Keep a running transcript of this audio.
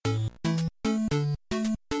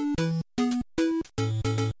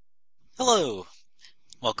Hello!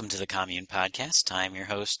 Welcome to the Commune Podcast. I'm your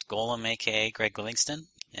host, Golem, aka Greg Livingston,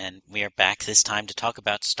 and we are back this time to talk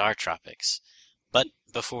about Star Tropics. But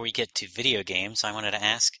before we get to video games, I wanted to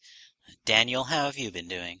ask, Daniel, how have you been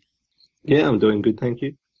doing? Yeah, I'm doing good, thank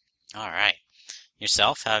you. Alright.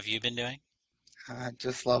 Yourself, how have you been doing?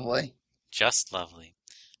 Just lovely. Just lovely.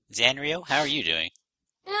 Zanrio, how are you doing?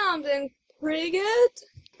 Yeah, I'm doing pretty good.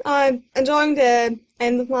 I'm enjoying the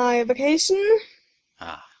end of my vacation.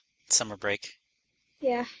 Summer break.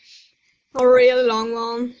 Yeah, a really long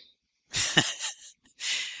one.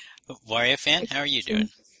 Wario fan, how are you doing?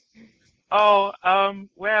 Well,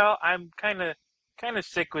 I'm kind of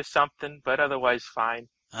sick with something, but otherwise fine.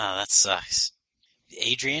 Oh, that sucks.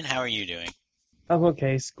 Adrian, how are you doing? I'm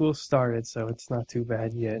okay. School started, so it's not too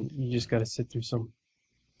bad yet. You just gotta sit through some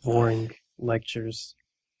boring lectures,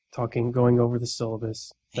 going over the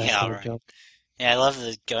syllabus. Yeah, right. Yeah, I love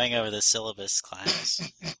the going over the syllabus class.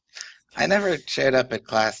 I never showed up at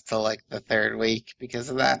class till like the third week because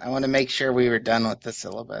of that. I want to make sure we were done with the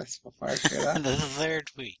syllabus before I showed up. The third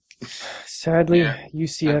week. Sadly,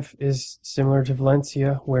 UCF is similar to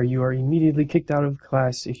Valencia, where you are immediately kicked out of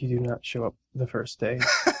class if you do not show up the first day.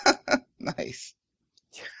 Nice.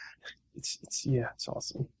 It's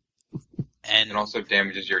awesome. And also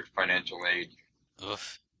damages your financial aid.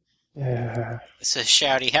 Oof. Yeah. So,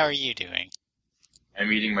 Shouty, how are you doing?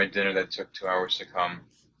 I'm eating my dinner that took 2 hours to come.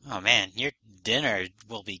 Oh man, your dinner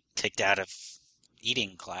will be kicked out of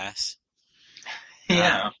eating class.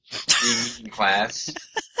 Yeah, eating class.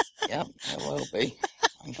 Yep, it will be,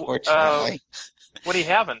 unfortunately. What are you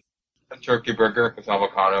having? A turkey burger with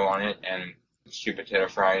avocado on it and sweet potato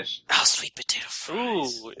fries. Oh, sweet potato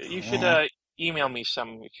fries. Ooh, you should email me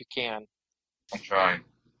some if you can. I'll try.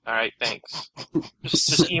 All right, thanks.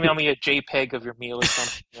 Just email me a JPEG of your meal or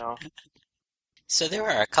something, you know. So there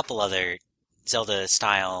are a couple other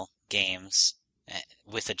Zelda-style games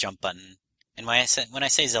with a jump button. And when I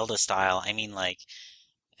say Zelda-style, I mean like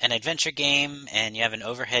an adventure game, and you have an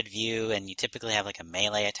overhead view, and you typically have like a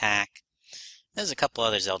melee attack. There's a couple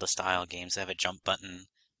other Zelda-style games that have a jump button,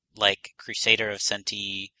 like Crusader of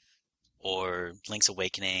Senti, or Link's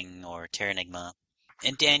Awakening, or Terranigma.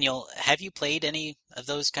 And Daniel, have you played any of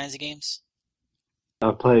those kinds of games?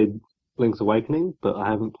 I've played Link's Awakening, but I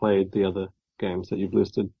haven't played the other games that you've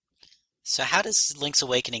listed. So how does Link's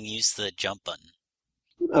Awakening use the jump button?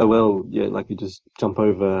 Oh, well, yeah, like you just jump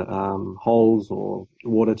over holes or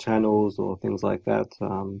water channels or things like that.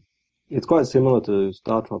 It's quite similar to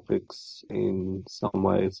Star Tropics in some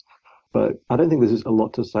ways, but I don't think there's a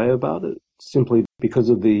lot to say about it, simply because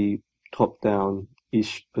of the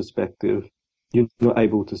top-down-ish perspective. You're not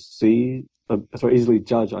able to see, easily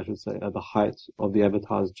judge, I should say, the height of the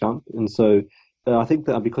avatar's jump. And so I think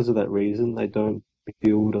that because of that reason, they don't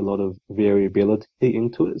build a lot of variability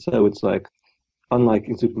into it. So it's like, unlike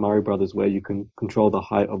in Super Mario Brothers, where you can control the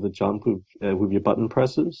height of the jump with your button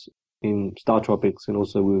presses, in Star Tropics and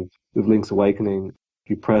also with Link's Awakening,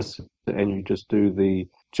 you press and you just do the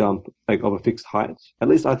jump like of a fixed height. At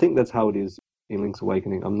least I think that's how it is in Link's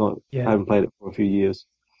Awakening. I haven't played it for a few years.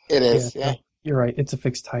 It is, yeah. You're right, it's a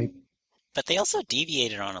fixed height. But they also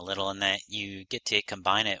deviated on a little in that you get to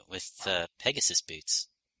combine it with the Pegasus boots.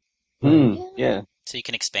 Yeah. So you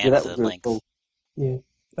can expand the length. Cool. Yeah.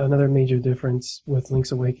 Another major difference with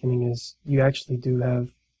Link's Awakening is you actually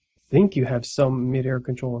think you have some mid-air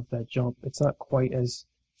control of that jump. It's not quite as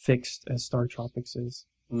fixed as Star Tropics is.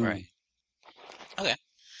 Right. Okay.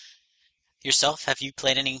 Yourself, have you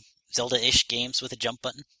played any Zelda-ish games with a jump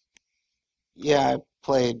button? Yeah, I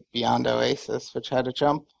played Beyond Oasis, which had a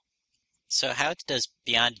jump. So how does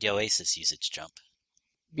Beyond Oasis use its jump?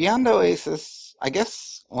 Beyond Oasis, I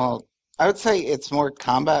guess, well, I would say it's more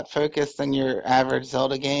combat-focused than your average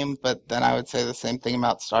Zelda game, but then I would say the same thing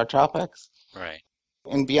about Star Tropics. Right.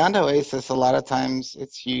 In Beyond Oasis, a lot of times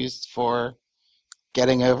it's used for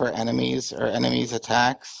getting over enemies or enemies'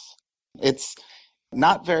 attacks. It's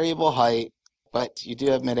not variable height, but you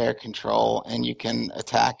do have mid-air control, and you can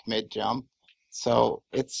attack mid-jump. So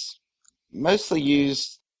it's mostly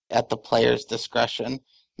used at the player's discretion,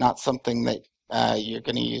 not something that you're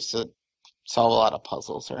going to use to solve a lot of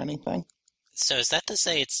puzzles or anything. So is that to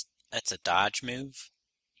say it's a dodge move?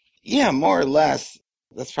 Yeah, more or less.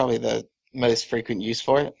 That's probably the most frequent use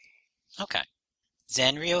for it. Okay.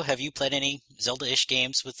 Zanrio, have you played any Zelda-ish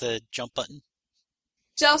games with the jump button?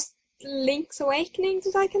 Just Link's Awakening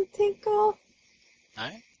that I can think of.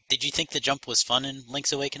 Alright. Did you think the jump was fun in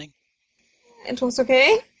Link's Awakening? It was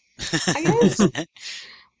okay, I guess.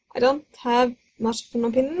 I don't have much of an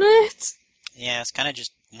opinion on it. Yeah, it's kind of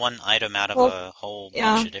just one item out of a whole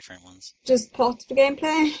bunch of different ones. Just plot the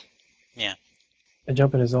gameplay. Yeah. a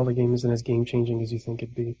jump in a Zelda game isn't as game changing as you think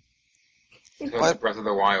it'd be. It's like Breath of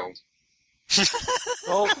the Wild.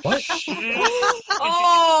 Oh, What?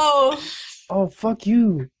 Oh! Oh, fuck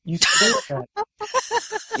you! You spoiled that.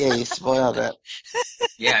 Yeah, you spoiled it.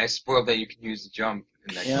 Yeah, I spoiled that you can use the jump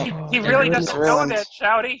in that Yeah. game. Oh, he really it's doesn't ruined. know that,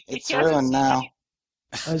 Shouty. It's He hasn't ruined seen now. it.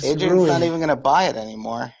 That's Adrian's ruined. not even going to buy it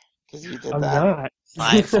anymore because you did I'm that. not.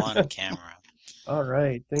 Live on camera. All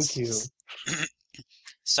right, thank you.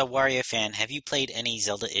 So, Wario fan, have you played any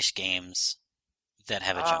Zelda-ish games that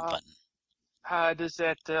have a jump button? Does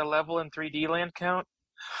that level in 3D Land count?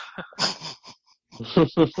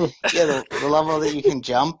 Yeah, the level that you can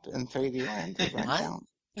jump in 3D Land does that What? count?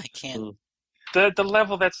 I can't. The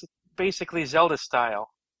level that's basically Zelda style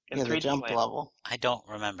in Yeah, 3D the jump Land. level. I don't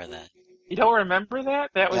remember that. You don't remember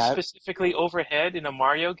that? That was Yeah, specifically overhead in a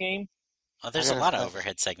Mario game? Oh, there's I a gotta lot of say-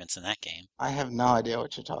 overhead segments in that game. I have no idea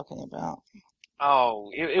what you're talking about. Oh,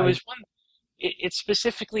 it was one. It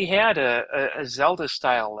specifically had a Zelda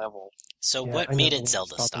style level So, Yeah, what I know made the it one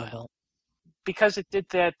Zelda he's talking style? about. because it did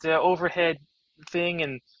that overhead thing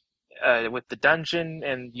and with the dungeon,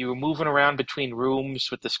 and you were moving around between rooms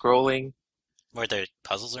with the scrolling. Were there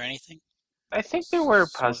puzzles or anything? I think there were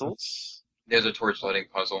Sort of. puzzles. There's a torch lighting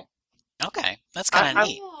puzzle. Okay, that's kind I- of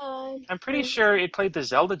neat. Yeah. I'm pretty sure it played the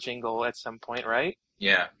Zelda jingle at some point, right?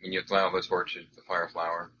 Yeah, when you light all the torches, the fire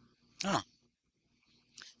flower.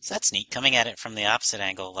 So that's neat. Coming at it from the opposite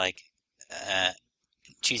angle, like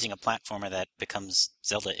choosing a platformer that becomes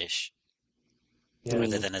Zelda-ish, Yeah.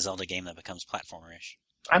 rather than a Zelda game that becomes platformer-ish.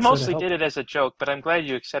 I So to mostly help- did it as a joke, but I'm glad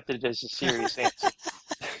you accepted it as a serious answer.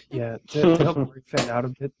 Yeah, to help Mario fan out a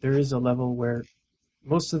bit, there is a level where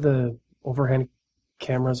most of the overhead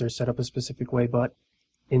cameras are set up a specific way, but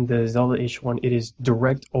in the Zelda-ish one, it is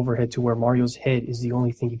direct overhead to where Mario's head is the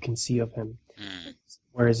only thing you can see of him. Hmm.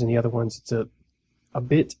 Whereas in the other ones, it's a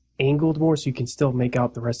bit angled more, so you can still make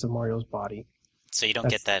out the rest of Mario's body. So you don't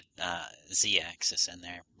get that Z-axis in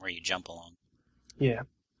there where you jump along. Yeah.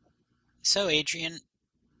 So, Adrian,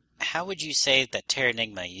 how would you say that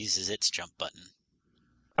Terranigma uses its jump button?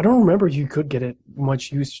 I don't remember you could get it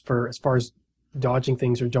much use for as far as dodging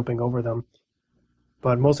things or jumping over them.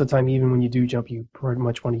 But most of the time, even when you do jump, you pretty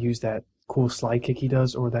much want to use that cool slide kick he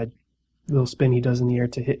does or that little spin he does in the air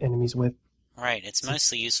to hit enemies with. Right, it's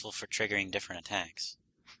mostly useful for triggering different attacks.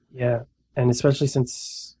 Yeah, and especially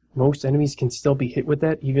since most enemies can still be hit with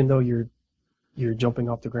that, even though you're jumping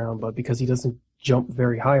off the ground. But because he doesn't jump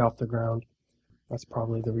very high off the ground, that's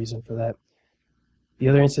probably the reason for that. The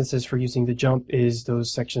other instances for using the jump is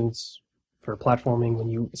those sections for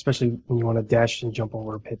platforming, especially when you want to dash and jump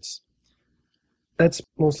over pits. That's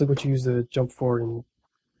mostly what you use the jump for in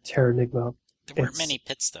Terranigma. There weren't It's- many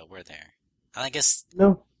pits, though, were there? I guess,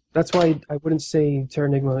 No, that's why I wouldn't say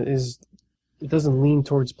Terranigma it doesn't lean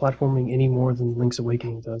towards platforming any more than Link's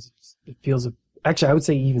Awakening does. It feels, actually, I would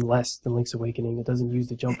say even less than Link's Awakening. It doesn't use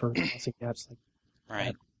the jump for crossing gaps like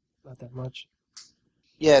right. not that much.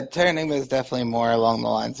 Yeah, Terranigma is definitely more along the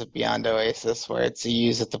lines of Beyond Oasis, where it's a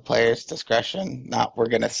use at the player's discretion, not we're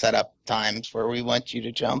going to set up times where we want you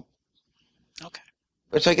to jump. Okay.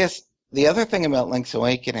 Which I guess the other thing about Link's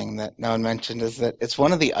Awakening that no one mentioned is that it's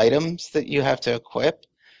one of the items that you have to equip.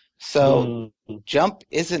 So jump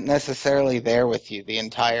isn't necessarily there with you the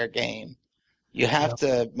entire game. You have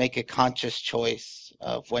to make a conscious choice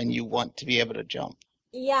of when you want to be able to jump.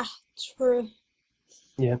 Yeah, true.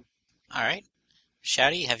 All right.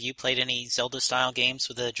 Shouty, have you played any Zelda-style games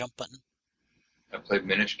with a jump button? I played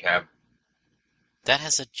Minish Cap. That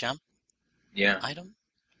has a jump Yeah, item?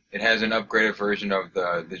 it has an upgraded version of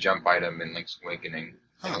the jump item in Link's Awakening.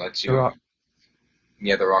 And it Huh. lets The you, rock.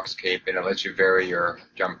 yeah, the rock's cape, and it lets you vary your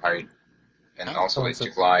jump height, and Oh, also so lets it's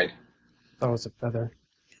you glide. That was a feather.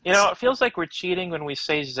 You know, it feels like we're cheating when we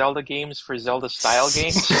say Zelda games for Zelda-style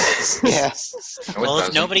games. Yeah. No, it Well, if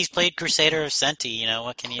doesn't. nobody's played Crusader of Senti,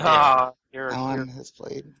 what can you do? You're No one has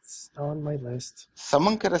played. It's on my list.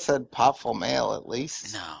 Someone could have said Potful Mail at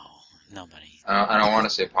least. No, nobody. I don't want to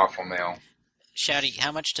say powerful male. Shouty,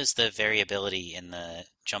 how much does the variability in the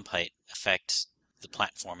jump height affect the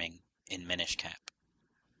platforming in Minish Cap?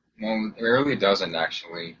 Well, it really doesn't,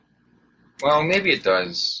 actually. Well, maybe it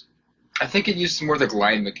does. I think it uses more the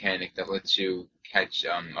glide mechanic that lets you catch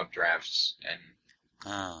updrafts and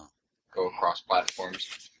Oh, go across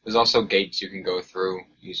platforms. There's also gates you can go through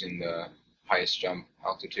using the highest jump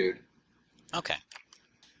altitude. okay.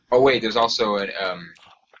 Oh wait, there's also an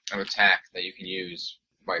attack that you can use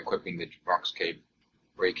by equipping the Rock's Cape,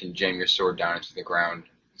 where you can jam your sword down into the ground,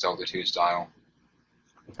 Zelda 2 style.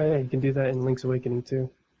 Oh, yeah, you can do that in Link's Awakening too.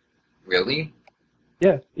 Really?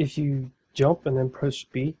 Yeah, if you jump and then push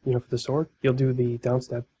B, for the sword, you'll do the down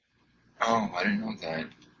step. Oh, I didn't know that.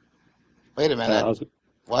 Wait a minute. I was,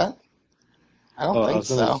 What? I don't oh, I think was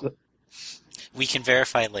gonna so. We can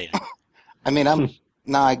verify later. I mean,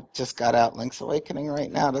 I just got out Link's Awakening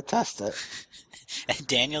right now to test it.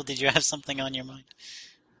 Daniel, did you have something on your mind?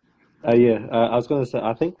 yeah, I was going to say,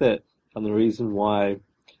 I think that the reason why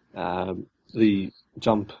the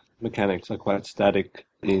jump mechanics are quite static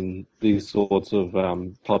in these sorts of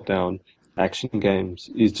top-down action games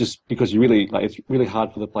is just because it's really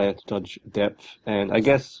hard for the player to judge depth. And I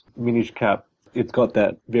guess Minish Cap, it's got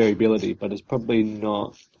that variability, but it's probably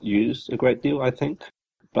not used a great deal, I think.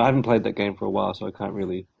 But I haven't played that game for a while, so I can't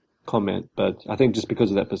really comment. But I think just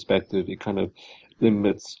because of that perspective, it kind of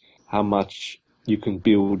limits how much you can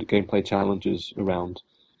build gameplay challenges around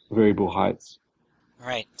variable heights.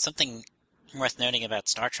 Right. Something worth noting about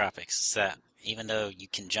Star Tropics is that even though you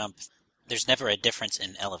can jump, there's never a difference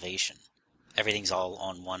in elevation. Everything's all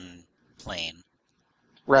on one plane.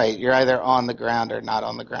 Right, you're either on the ground or not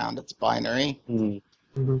on the ground. It's binary. Mm.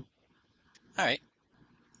 Hmm. All right.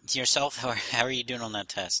 Yourself, how are you doing on that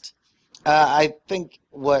test? I think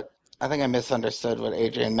I misunderstood what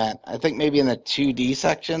Adrian meant. I think maybe in the 2D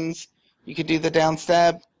sections you could do the down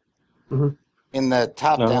stab. Mhm. In the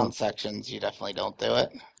top-down No. sections, you definitely don't do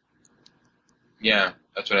it. Yeah,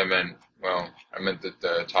 that's what I meant. Well, I meant that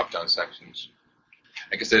the top-down sections.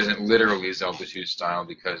 I guess it isn't literally Zelda 2 style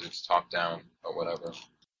because it's top-down, but whatever.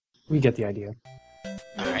 We get the idea.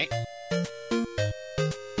 All right.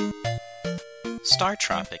 Star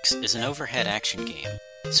Tropics is an overhead action game,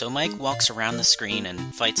 so Mike walks around the screen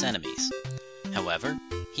and fights enemies. However,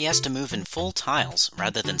 he has to move in full tiles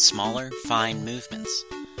rather than smaller, fine movements.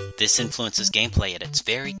 This influences gameplay at its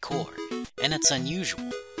very core, and it's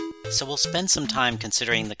unusual, so we'll spend some time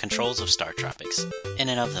considering the controls of Star Tropics, in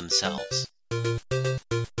and of themselves.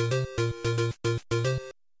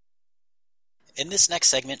 In this next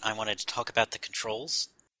segment, I wanted to talk about the controls.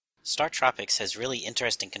 Star Tropics has really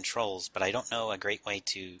interesting controls, but I don't know a great way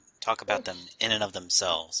to talk about them in and of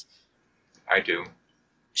themselves. I do.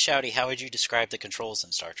 Shouty, how would you describe the controls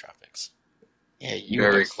in Star Tropics? Yeah, you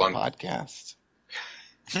Very host the clunky.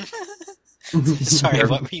 podcast. Sorry,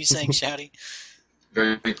 what were you saying, Shouty?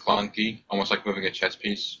 Very clunky, almost like moving a chess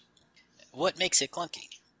piece. What makes it clunky?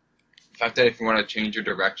 The fact that if you want to change your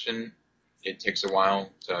direction, it takes a while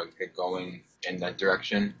to get going in that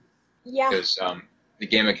direction. Yeah. Because the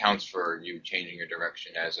game accounts for you changing your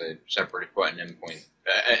direction as a separate button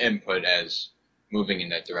input as moving in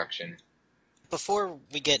that direction. Before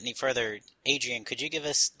we get any further, Adrian, could you give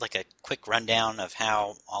us like a quick rundown of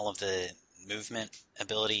how all of the movement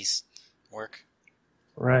abilities work?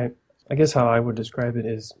 Right. I guess how I would describe it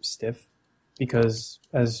is stiff, because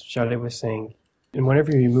as Shade was saying, and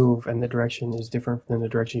whenever you move and the direction is different than the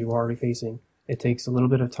direction you are already facing, it takes a little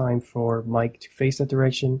bit of time for Mike to face that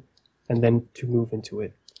direction and then to move into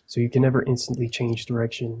it. So you can never instantly change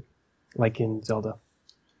direction like in Zelda.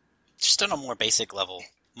 Just on a more basic level,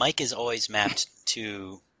 Mike is always mapped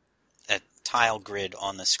to a tile grid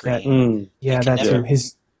on the screen. Yeah, can that's never- him.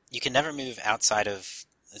 His You can never move outside of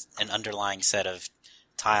an underlying set of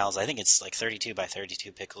tiles. I think it's like 32 by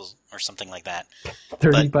 32 pixels or something like that.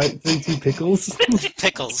 30 by 32 pickles.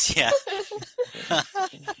 Pickles, yeah.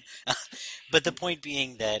 But the point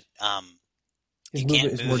being that His you movement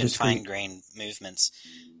can't is more move in discreet. fine-grained movements.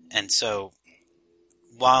 And so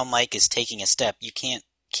while Mike is taking a step, you can't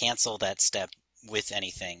cancel that step with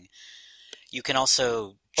anything. You can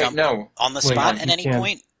also jump no. on the Wait, spot you at any can.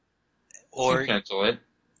 point, or You cancel it.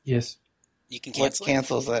 Yes. you can What cancel it.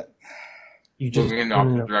 cancels it? You just Moving in the no, no,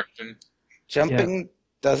 opposite no. direction. Jumping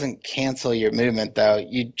doesn't cancel your movement, though.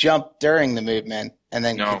 You jump during the movement and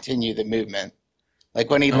then No. continue the movement. Like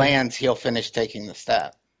when he No. lands, he'll finish taking the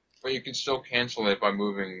step. But you can still cancel it by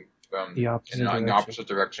moving The opposite in the direction. opposite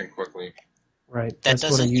direction quickly. Right. That That's what I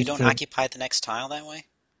doesn't. You used don't to. occupy the next tile that way.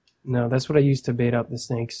 No, that's what I used to bait out the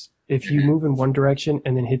snakes. If you move in one direction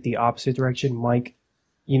and then hit the opposite direction, Mike,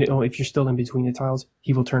 if you're still in between the tiles,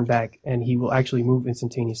 he will turn back and he will actually move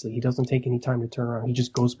instantaneously. He doesn't take any time to turn around. He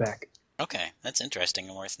just goes back. Okay, that's interesting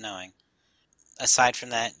and worth knowing. Aside from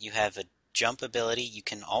that, you have a jump ability. You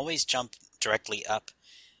can always jump directly up,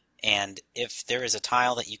 and if there is a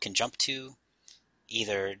tile that you can jump to,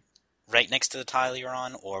 either right next to the tile you're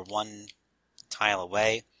on or one tile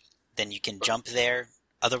away, then you can jump there.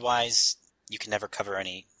 Otherwise, you can never cover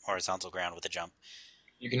any horizontal ground with a jump.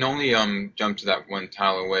 You can only jump to that one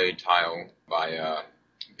tile away tile by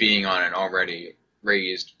being on an already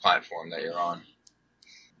raised platform that you're on.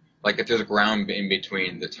 Like if there's ground in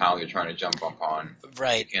between the tile you're trying to jump up on,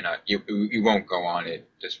 Right, you won't go on it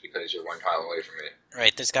just because you're one tile away from it.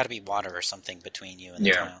 right. There's got to be water or something between you and the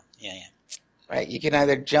Yeah. tile. Yeah. Right, you can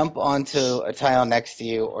either jump onto a tile next to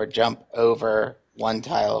you or jump over one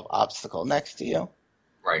tile of obstacle next to you.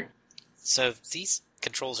 Right. So these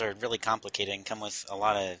controls are really complicated and come with a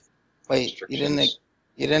lot of... Wait, you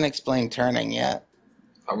didn't explain turning yet.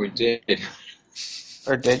 Oh, we did.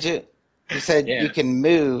 Or did you? You said Yeah. you can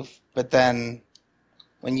move, but then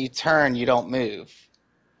when you turn, you don't move.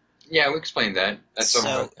 Yeah, we explained that.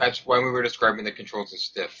 That's why we were describing the controls as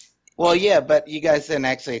stiff. Well, yeah, but you guys didn't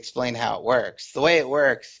actually explain how it works. The way it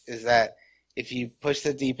works is that if you push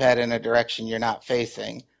the D-pad in a direction you're not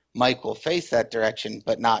facing, Mike will face that direction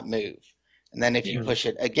but not move. And then if you push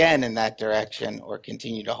it again in that direction or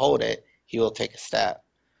continue to hold it, he will take a step.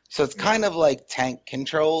 So it's kind of like tank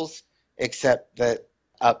controls, except that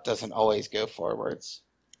up doesn't always go forwards.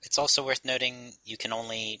 It's also worth noting you can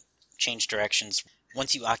only change directions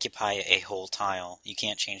once you occupy a whole tile. You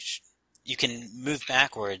can't change... You can move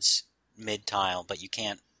backwards mid-tile, but you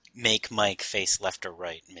can't make Mike face left or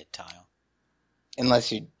right mid-tile.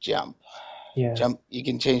 Unless you jump. Yeah. You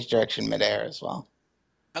can change direction midair as well.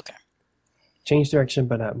 Okay. Change direction,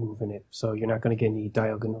 but not moving it. So you're not going to get any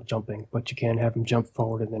diagonal jumping, but you can have him jump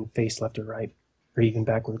forward and then face left or right, or even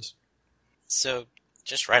backwards. So,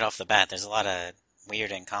 just right off the bat, there's a lot of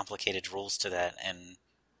weird and complicated rules to that, and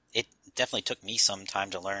it definitely took me some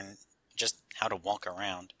time to learn just how to walk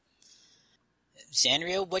around.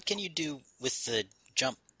 Sanrio, what can you do with the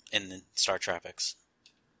jump in the Star Tropics?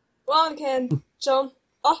 One can jump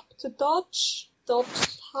up to dodge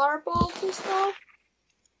fireballs and stuff.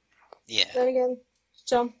 Yeah. Then again,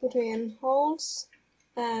 jump between holes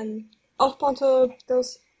and up onto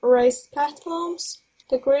those raised platforms,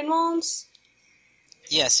 the green ones.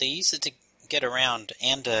 Yeah, so you use it to get around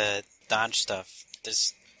and dodge stuff.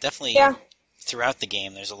 There's definitely, throughout the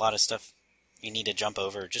game, there's a lot of stuff you need to jump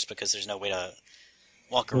over just because there's no way to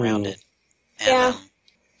walk around it. And,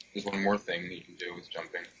 There's one more thing you can do with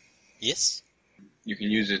jumping. Yes? You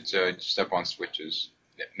can use it to step on switches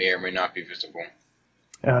that may or may not be visible.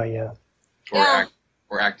 Oh, yeah.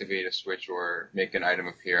 Or activate a switch or make an item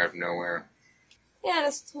appear out of nowhere. Yeah,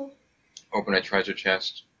 that's true. Open a treasure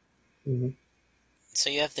chest. Mm-hmm. So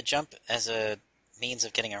you have the jump as a means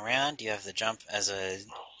of getting around, you have the jump as a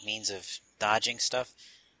means of dodging stuff,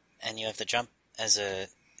 and you have the jump as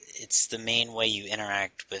it's the main way you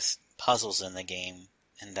interact with puzzles in the game,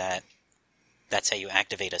 and that's how you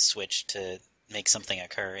activate a switch to make something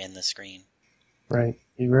occur in the screen. Right.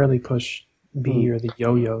 You rarely push B or the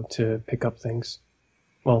yo-yo to pick up things.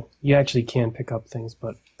 Well, you actually can pick up things,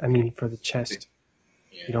 but I mean for the chest.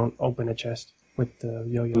 Yeah. You don't open a chest with the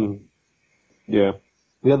yo-yo. Yeah.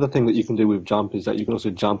 The other thing that you can do with jump is that you can also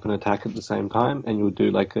jump and attack at the same time, and you'll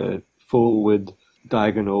do like a forward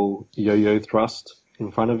diagonal yo-yo thrust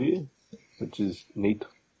in front of you, which is neat.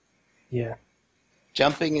 Yeah.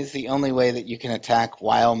 Jumping is the only way that you can attack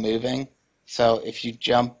while moving. So if you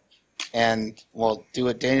jump and, do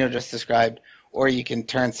what Daniel just described, or you can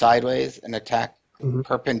turn sideways and attack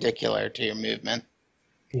perpendicular to your movement.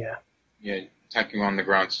 Yeah. Yeah, attacking on the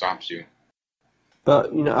ground stops you.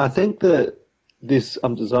 But, I think that this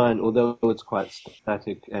design, although it's quite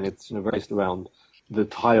static and it's very based around the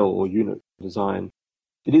tile or unit design,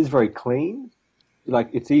 it is very clean. Like,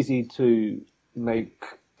 it's easy to make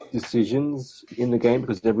decisions in the game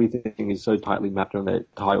because everything is so tightly mapped on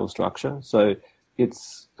that tile structure. So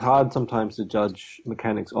it's hard sometimes to judge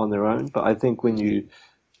mechanics on their own, but I think when you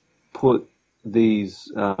put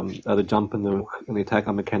these the jump and the attack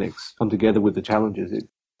on mechanics come together with the challenges,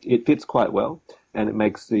 it fits quite well, and it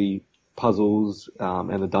makes the puzzles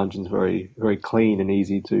and the dungeons very, very clean and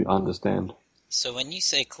easy to understand. So when you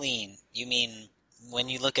say clean, you mean when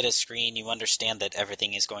you look at a screen, you understand that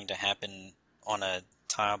everything is going to happen on a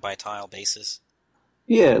tile-by-tile basis?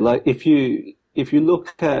 Yeah, like if you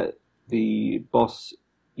look at the boss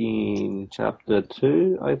in Chapter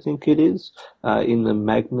 2, I think it is, in the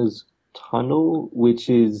Magma's Tunnel, which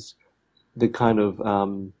is the kind of, I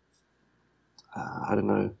don't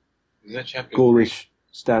know, Is that chapter ghoulish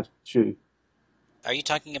statue. Are you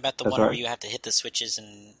talking about the That's one right. where you have to hit the switches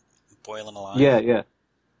and boil them alive? Yeah.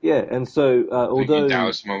 And so, You can although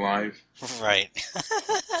douse them alive. Right.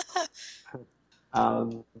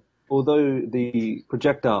 although the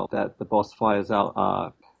projectile that the boss fires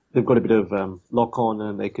out they've got a bit of lock on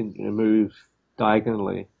and they can move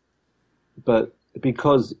diagonally, but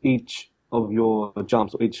because each of your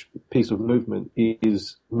jumps or each piece of movement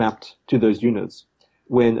is mapped to those units,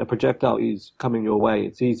 when a projectile is coming your way,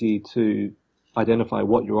 it's easy to identify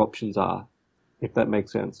what your options are, if that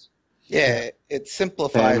makes sense. Yeah, it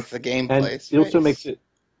simplifies the gameplay And space. it also makes it,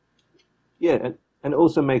 and it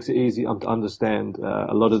also makes it easy to understand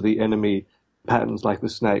a lot of the enemy patterns like the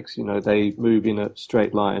snakes, they move in a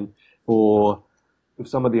straight line, or with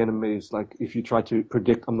some of the enemies, like if you try to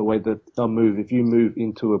predict on the way that they'll move, if you move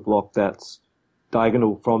into a block that's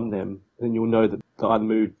diagonal from them, then you'll know that they'll either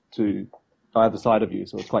move to either side of you,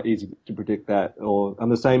 so it's quite easy to predict that.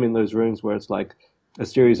 And the same in those rooms where it's like a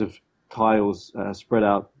series of tiles spread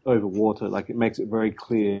out over water, like it makes it very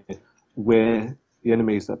clear where the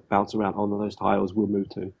enemies that bounce around on those tiles will move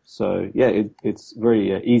to. So yeah, it's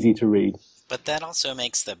very easy to read. But that also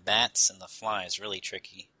makes the bats and the flies really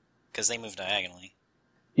tricky, because they move diagonally.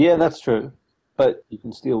 Yeah, that's true. But you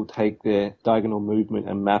can still take their diagonal movement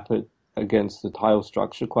and map it against the tile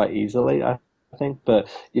structure quite easily, I think. But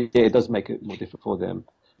yeah, it does make it more difficult for them.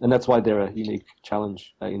 And that's why they're a unique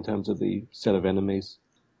challenge in terms of the set of enemies.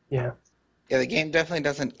 Yeah. Yeah, the game definitely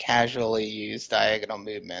doesn't casually use diagonal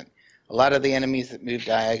movement. A lot of the enemies that move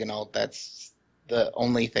diagonal, that's the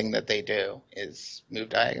only thing that they do, is move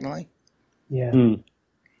diagonally. Yeah.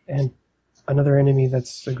 And another enemy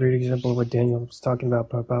that's a great example of what Daniel was talking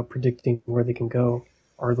about predicting where they can go,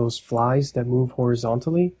 are those flies that move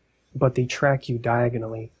horizontally, but they track you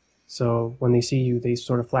diagonally. So when they see you, they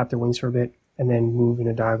sort of flap their wings for a bit and then move in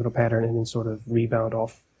a diagonal pattern and then sort of rebound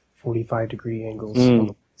off 45-degree angles.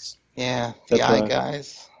 Yeah, the eye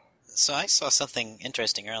guys. So I saw something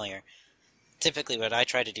interesting earlier. Typically what I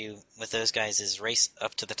try to do with those guys is race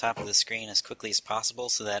up to the top of the screen as quickly as possible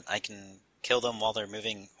so that I can kill them while they're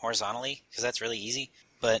moving horizontally, because that's really easy.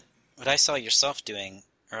 But what I saw yourself doing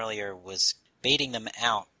earlier was baiting them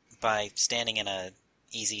out by standing in a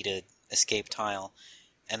easy-to-escape tile,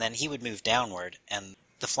 and then he would move downward, and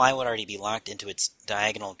the fly would already be locked into its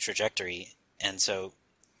diagonal trajectory, and so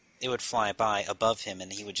it would fly by above him,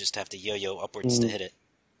 and he would just have to yo-yo upwards to hit it.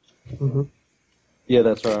 Mm-hmm. Yeah,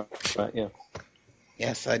 that's right. Right, yeah.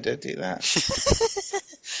 Yes, I did do that.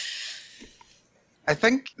 I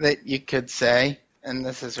think that you could say, and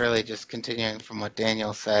this is really just continuing from what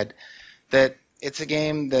Daniel said, that it's a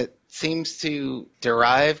game that seems to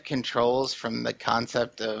derive controls from the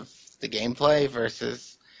concept of the gameplay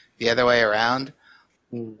versus the other way around.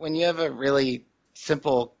 When you have a really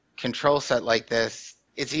simple control set like this,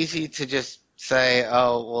 it's easy to just say,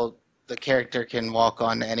 oh, well, the character can walk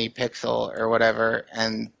on any pixel or whatever,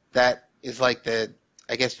 and that is like the,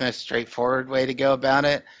 I guess, most straightforward way to go about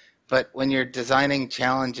it. But when you're designing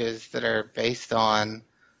challenges that are based on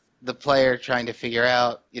the player trying to figure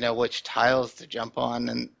out, which tiles to jump on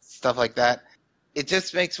and stuff like that, it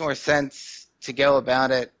just makes more sense to go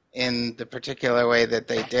about it in the particular way that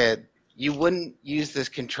they did. You wouldn't use this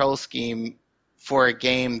control scheme for a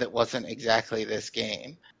game that wasn't exactly this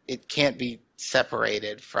game. It can't be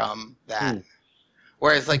separated from that.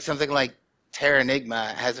 Whereas like something like Terra Enigma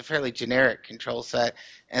has a fairly generic control set,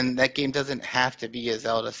 and that game doesn't have to be a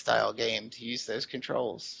Zelda-style game to use those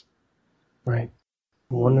controls. Right.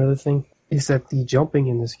 One other thing is that the jumping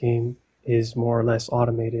in this game is more or less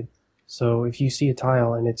automated. So if you see a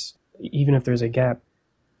tile and even if there's a gap,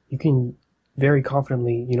 you can very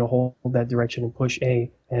confidently, hold that direction and push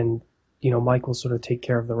A, and, Mike will sort of take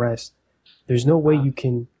care of the rest. There's no way you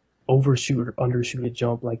can overshoot or undershoot a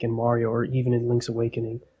jump like in Mario or even in Link's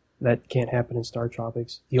Awakening. That can't happen in Star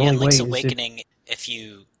Tropics. The only in Link's way Awakening, if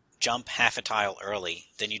you jump half a tile early,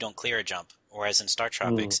 then you don't clear a jump. Whereas in Star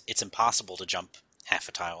Tropics, it's impossible to jump half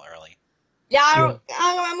a tile early. Yeah,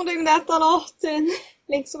 I remember doing that a lot in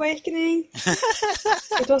Link's Awakening.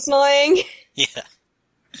 It was annoying. Yeah.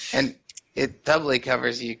 And it doubly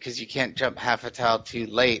covers you because you can't jump half a tile too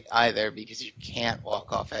late either because you can't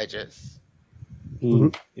walk off edges.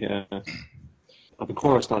 Yeah. The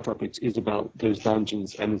core of Star Tropics is about those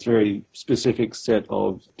dungeons, and it's a very specific set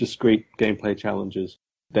of discrete gameplay challenges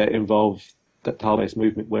that involve that tile-based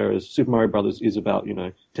movement, whereas Super Mario Brothers is about,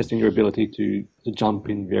 testing your ability to jump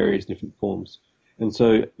in various different forms. And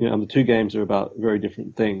so, the two games are about very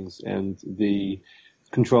different things, and the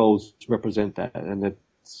controls represent that, and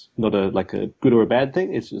it's not a good or a bad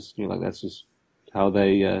thing. It's just, that's just how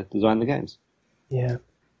they design the games. Yeah.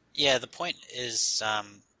 Yeah, the point is,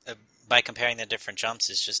 by comparing the different jumps,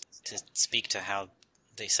 is just to speak to how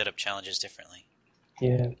they set up challenges differently.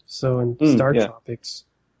 Yeah, so in Star Tropics,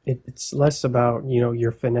 it's less about,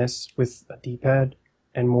 your finesse with a D-pad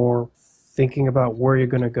and more thinking about where you're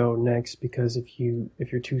going to go next, because if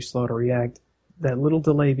you're too slow to react, that little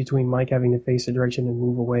delay between Mike having to face a direction and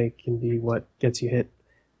move away can be what gets you hit.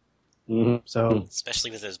 Mm-hmm. So,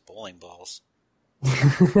 especially with those bowling balls.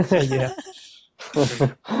 Yeah.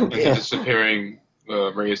 And disappearing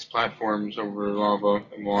raised platforms over lava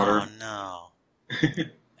and water. Oh no.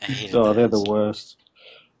 I hated They're those. the worst.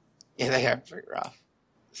 Yeah, they are pretty rough.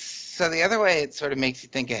 So the other way it sort of makes you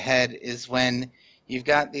think ahead is when you've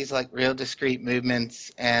got these like real discrete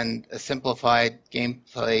movements and a simplified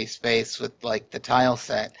gameplay space with like the tile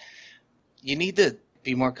set. You need to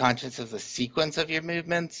be more conscious of the sequence of your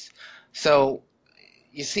movements. So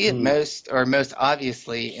you see it most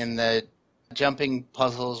obviously in the jumping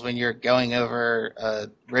puzzles when you're going over a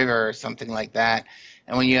river or something like that,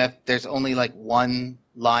 and when there's only like one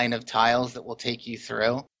line of tiles that will take you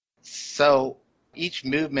through. So each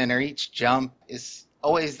movement or each jump is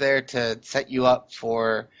always there to set you up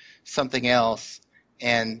for something else,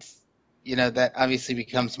 and that obviously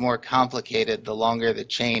becomes more complicated the longer the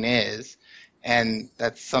chain is, and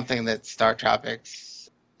that's something that Star Tropics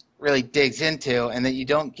really digs into, and that you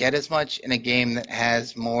don't get as much in a game that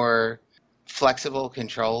has more flexible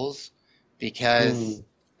controls, because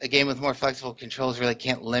a game with more flexible controls really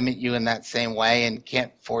can't limit you in that same way and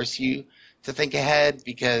can't force you to think ahead,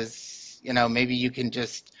 because maybe you can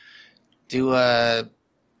just do a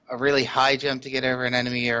really high jump to get over an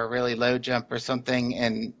enemy or a really low jump or something,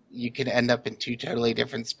 and you can end up in two totally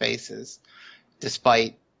different spaces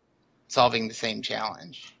despite solving the same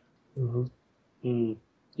challenge.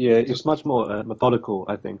 Yeah, it's much more methodical,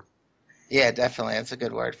 I think. Yeah, definitely. That's a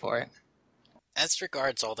good word for it. As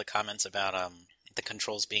regards all the comments about the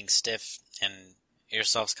controls being stiff and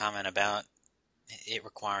yourself's comment about it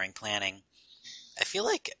requiring planning, I feel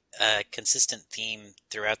like a consistent theme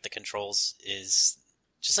throughout the controls is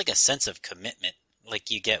just like a sense of commitment,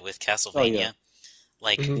 like you get with Castlevania. Oh, yeah.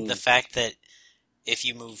 Like the fact that if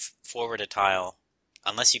you move forward a tile,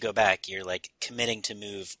 unless you go back, you're like committing to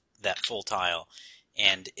move that full tile.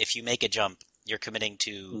 And if you make a jump, you're committing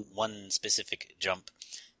to one specific jump.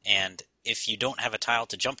 And if you don't have a tile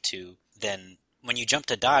to jump to, then when you jump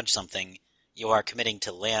to dodge something, you are committing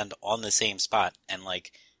to land on the same spot. And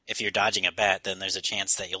like, if you're dodging a bat, then there's a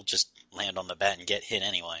chance that you'll just land on the bat and get hit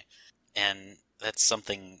anyway. And that's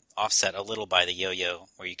something offset a little by the yo-yo,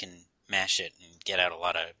 where you can mash it and get out a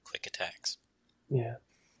lot of quick attacks. Yeah.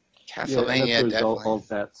 Castlevania, that's a result definitely. of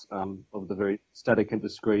that, of the very static and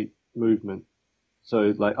discrete movement.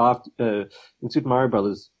 So, like after in Super Mario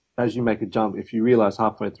Brothers, as you make a jump, if you realize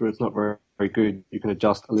halfway through it's not very, very good, you can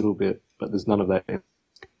adjust a little bit, but there's none of that.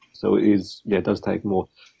 So it does take more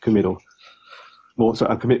commitment.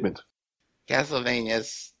 Castlevania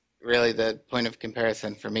is really the point of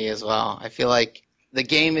comparison for me as well. I feel like the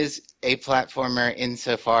game is a platformer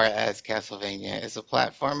insofar as Castlevania is a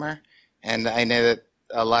platformer, and I know that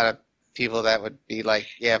a lot of people that would be like,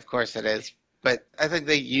 yeah, of course it is, but I think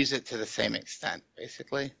they use it to the same extent,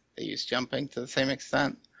 basically. They use jumping to the same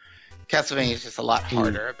extent. Castlevania is just a lot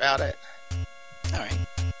harder about it. All right.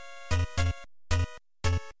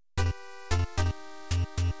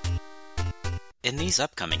 In these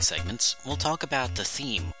upcoming segments, we'll talk about the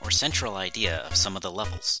theme or central idea of some of the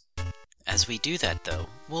levels. As we do that, though,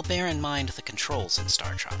 we'll bear in mind the controls in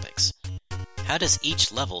Star Tropics. How does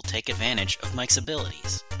each level take advantage of Mike's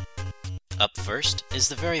abilities? Up first is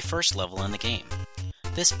the very first level in the game.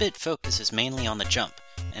 This bit focuses mainly on the jump,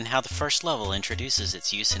 and how the first level introduces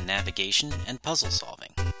its use in navigation and puzzle solving.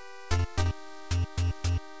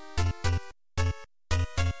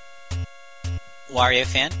 Wario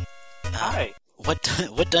fan? Hi.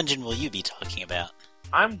 What dungeon will you be talking about?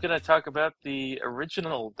 I'm going to talk about the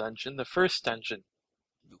original dungeon, the first dungeon.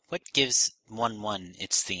 What gives 1-1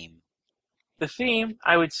 its theme? The theme,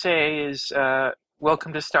 I would say, is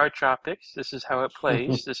welcome to Star Tropics. This is how it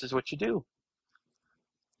plays. This is what you do.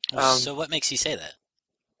 So what makes you say that?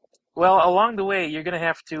 Well, along the way, you're going to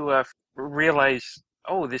have to realize,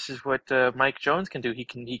 oh, this is what Mike Jones can do. He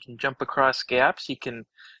can jump across gaps. He can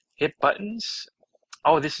hit buttons.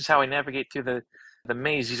 Oh, this is how I navigate through the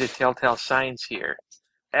maze. These are telltale signs here.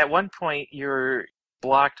 At one point, you're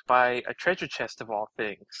blocked by a treasure chest of all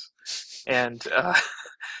things. And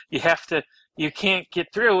you can't get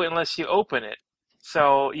through unless you open it.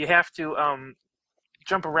 So you have to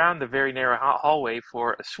jump around the very narrow hallway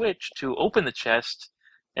for a switch to open the chest,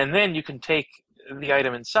 and then you can take the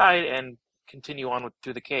item inside and continue on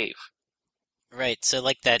through the cave. Right, so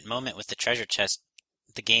like that moment with the treasure chest,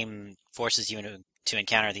 the game forces you to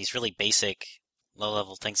encounter these really basic,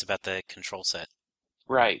 low-level things about the control set.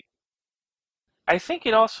 Right. I think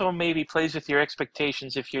it also maybe plays with your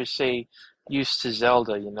expectations if you're, say, used to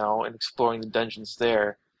Zelda, and exploring the dungeons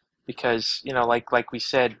there. Because, like we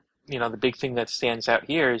said, the big thing that stands out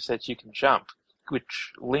here is that you can jump,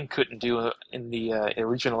 which Link couldn't do in the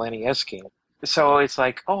original NES game. So it's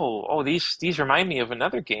like, oh, these remind me of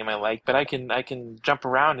another game I like, but I can jump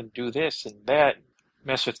around and do this and that,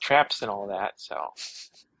 mess with traps and all that. So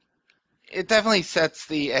it definitely sets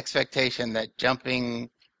the expectation that jumping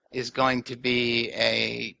is going to be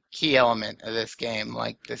a key element of this game.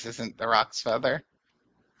 Like, this isn't the Rock's Feather.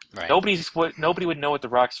 Right. Nobody would know what the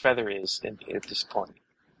Rock's Feather is at this point.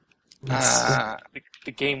 Uh,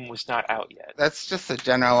 The game was not out yet. that's just a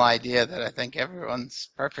general idea that I think everyone's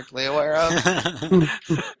perfectly aware of.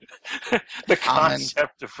 The Common.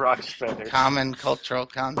 concept of Rock's Feather. Common cultural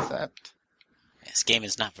concept. This game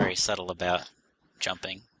is not very subtle about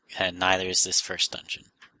jumping, and neither is this first dungeon.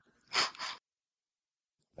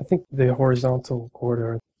 I think the horizontal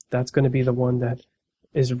corridor, that's going to be the one that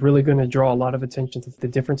is really going to draw a lot of attention to the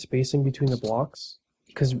different spacing between the blocks.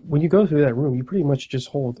 Because when you go through that room, you pretty much just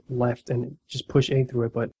hold left and just push A through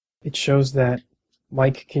it, but it shows that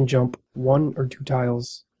Mike can jump 1 or 2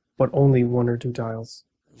 tiles, but only 1 or 2 tiles.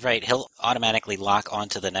 Right, he'll automatically lock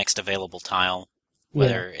onto the next available tile,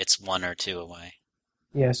 whether it's 1 or 2 away.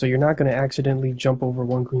 Yeah, so you're not going to accidentally jump over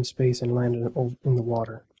one green space and land in the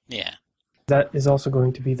water. Yeah. That is also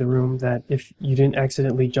going to be the room that if you didn't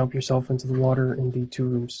accidentally jump yourself into the water in the 2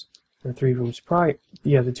 rooms, or 3 rooms prior,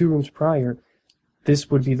 the 2 rooms prior,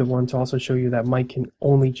 this would be the one to also show you that Mike can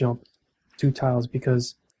only jump 2 tiles,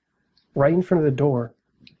 because right in front of the door,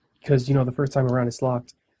 because, the first time around it's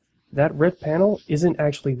locked, that red panel isn't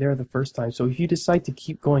actually there the first time. So if you decide to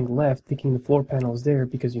keep going left, thinking the floor panel is there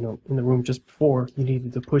because, in the room just before, you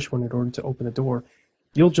needed to push one in order to open the door,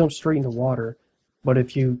 you'll jump straight into water. But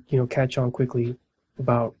if you, catch on quickly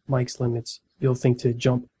about Mike's limits, you'll think to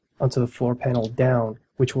jump onto the floor panel down,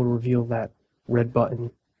 which will reveal that red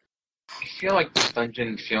button. I feel like this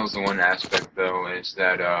dungeon feels the one aspect, though, is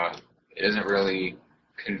that it doesn't really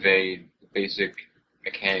convey the basic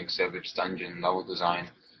mechanics of its dungeon level design.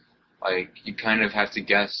 Like, you kind of have to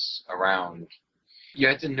guess around. You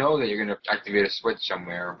have to know that you're going to activate a switch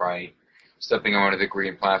somewhere by stepping on one of the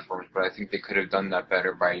green platforms, but I think they could have done that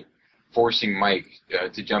better by forcing Mike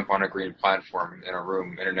to jump on a green platform in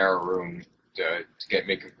a narrow room, to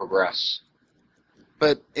make him progress.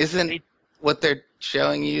 But isn't what they're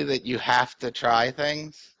showing you that you have to try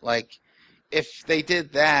things? Like, if they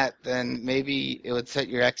did that, then maybe it would set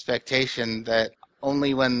your expectation that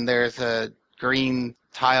only when there's a green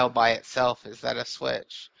tile by itself is that a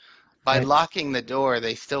switch. By Right. locking the door,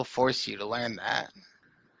 they still force you to learn that.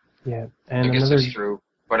 Yeah, and I guess another... that's true.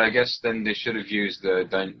 But I guess then they should have used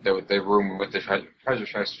the room with the treasure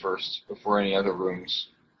chest first before any other rooms.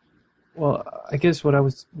 Well, I guess what I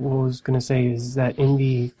was going to say is that in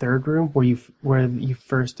the third room where you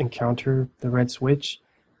first encounter the red switch,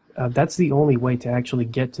 that's the only way to actually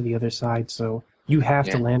get to the other side. So you have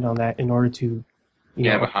to land on that in order to,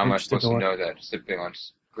 But how am I approach the supposed to door. know that stepping on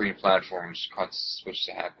green platforms causes the switch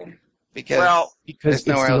to happen? Because Because there's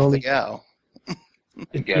nowhere it's the else only, to go.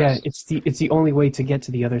 yeah, it's the only way to get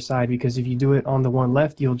to the other side. Because if you do it on the one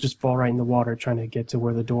left, you'll just fall right in the water trying to get to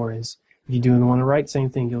where the door is. If you do the one on the right, same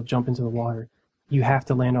thing. You'll jump into the water. You have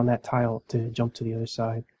to land on that tile to jump to the other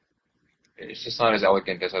side. It's just not as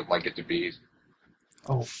elegant as I'd like it to be.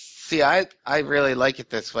 Oh, See, I really like it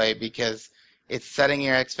this way because it's setting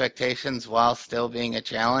your expectations while still being a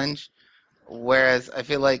challenge. Whereas I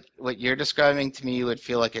feel like what you're describing to me would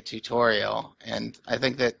feel like a tutorial. And I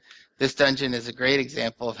think that this dungeon is a great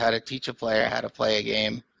example of how to teach a player how to play a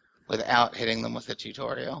game without hitting them with a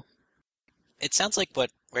tutorial. It sounds like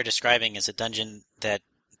what we're describing is a dungeon that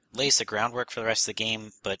lays the groundwork for the rest of the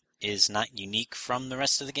game, but is not unique from the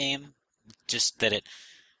rest of the game. Just that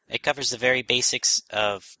it covers the very basics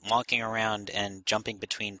of walking around and jumping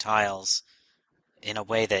between tiles in a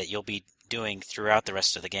way that you'll be doing throughout the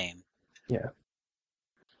rest of the game. yeah.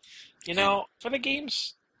 For the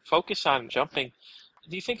game's focus on jumping,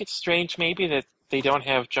 do you think it's strange maybe that they don't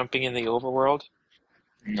have jumping in the overworld?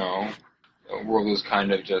 No. The world is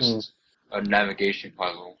kind of just a navigation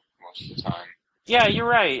puzzle most of the time. Yeah, you're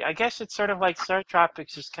right. I guess it's sort of like Star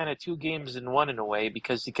Tropics is kind of 2 games in one in a way,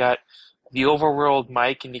 because you got the overworld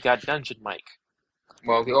Mike and you got Dungeon Mike.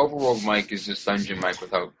 Well, the overworld Mike is just Dungeon Mike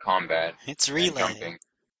without combat. It's and relay. jumping.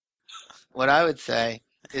 What I would say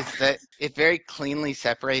is that it very cleanly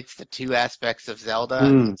separates the 2 aspects of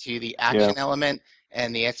Zelda to the action element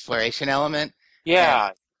and the exploration element.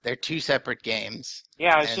 Yeah. They're 2 separate games.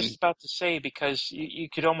 Yeah, I was And- just about to say, because you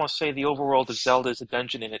could almost say the overworld of Zelda is a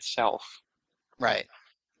dungeon in itself. Right.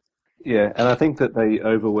 Yeah, and I think that the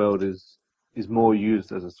overworld is more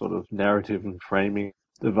used as a sort of narrative and framing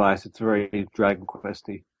device. It's very Dragon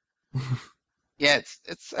Questy. Yeah,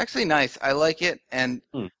 it's actually nice. I like it, and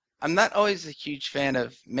Hmm. I'm not always a huge fan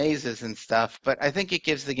of mazes and stuff, but I think it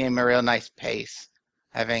gives the game a real nice pace,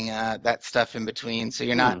 having that stuff in between, so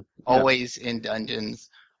you're not always in dungeons,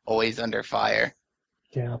 always under fire.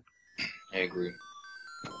 Yeah. I agree.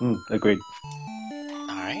 Agreed. All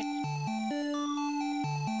right.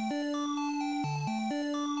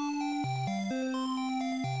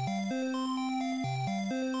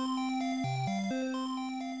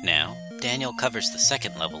 Now, Daniel covers the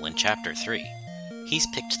second level in Chapter 3. He's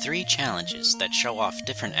picked 3 challenges that show off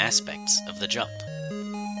different aspects of the jump.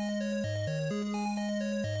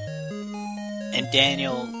 And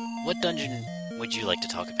Daniel, what dungeon would you like to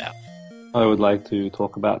talk about? I would like to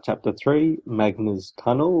talk about Chapter 3, Magna's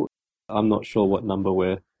Tunnel. I'm not sure what number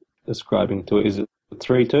we're ascribing to it. Is it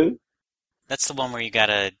 3-2? That's the one where you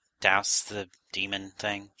gotta douse the demon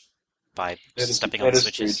thing by stepping on the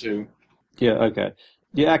switches. Yeah, okay.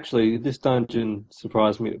 Yeah, actually, this dungeon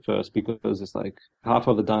surprised me at first because it's like half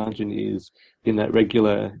of the dungeon is in that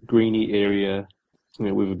regular greeny area,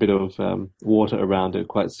 with a bit of water around it,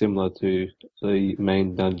 quite similar to the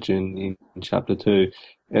main dungeon in Chapter 2.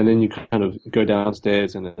 And then you kind of go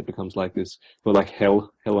downstairs and it becomes like this, or like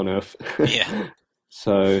hell on earth. Yeah.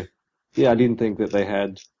 So, yeah, I didn't think that they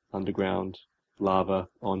had underground lava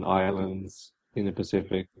on islands in the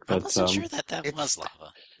Pacific. I But wasn't sure that was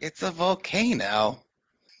lava. It's a volcano.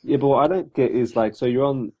 yeah, but what I don't get is like, so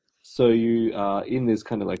you are in this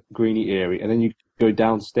kind of like greeny area, and then you go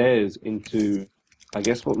downstairs into, I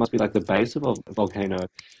guess, what must be like the base of a volcano,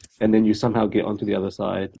 and then you somehow get onto the other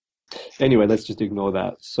side. Anyway, let's just ignore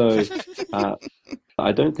that. So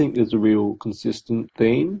I don't think there's a real consistent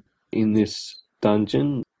theme in this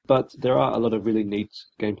dungeon, but there are a lot of really neat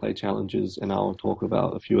gameplay challenges, and I'll talk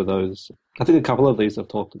about a few of those. I think a couple of these I've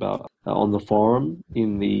talked about on the forum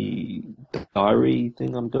in the diary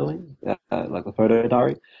thing I'm doing, like the photo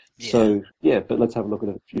diary. Yeah. So, yeah, but let's have a look at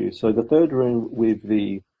a few. So the third room with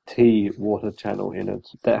the T water channel in it,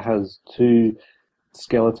 that has 2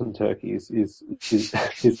 skeleton turkeys is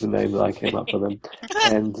the name that I came up for them.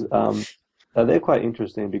 And they're quite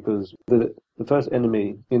interesting because the first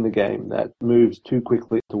enemy in the game that moves too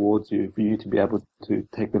quickly towards you for you to be able to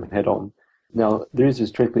take them head on. Now, there is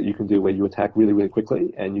this trick that you can do where you attack really, really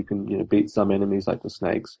quickly, and you can beat some enemies like the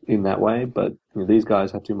snakes in that way, but these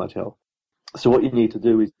guys have too much health. So what you need to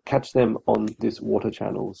do is catch them on this water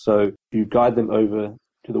channel. So you guide them over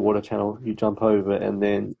to the water channel, you jump over, and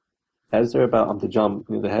then as they're about to jump,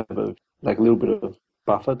 they have a little bit of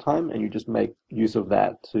buffer time, and you just make use of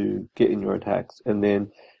that to get in your attacks. And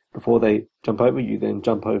then before they jump over, you then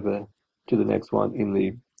jump over to the next one in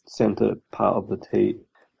the center part of the T.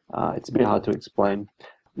 It's a bit hard to explain.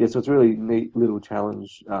 Yeah, so it's a really neat little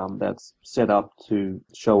challenge that's set up to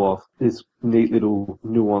show off this neat little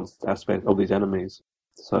nuanced aspect of these enemies.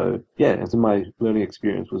 So, yeah, and so my learning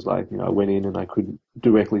experience was like, I went in and I couldn't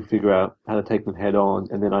directly figure out how to take them head on,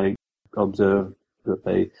 and then I observed that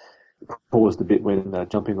they paused a bit when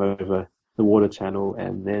jumping over the water channel,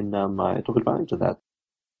 and then I took advantage of that.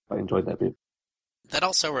 I enjoyed that bit. That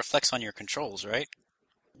also reflects on your controls, right?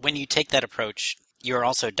 When you take that approach, you're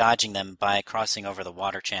also dodging them by crossing over the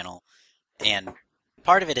water channel. And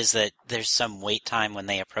part of it is that there's some wait time when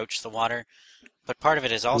they approach the water, but part of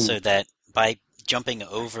it is also that by jumping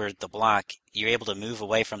over the block, you're able to move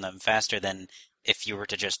away from them faster than if you were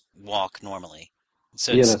to just walk normally.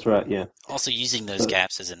 So yeah, that's right, yeah. Also using those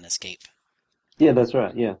gaps as an escape. Yeah, that's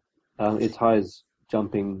right, yeah. It ties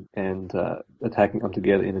jumping and attacking them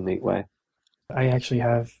together in a neat way. I actually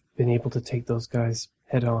have been able to take those guys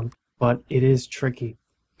head on, but it is tricky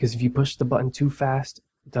because if you push the button too fast,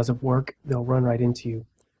 it doesn't work, they'll run right into you.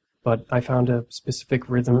 But I found a specific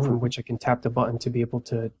rhythm from which I can tap the button to be able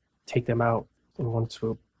to take them out in one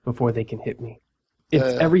swoop before they can hit me.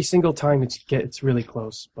 Every single time it's really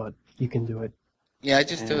close, but you can do it. Yeah, I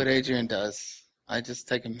just do what Adrian does. I just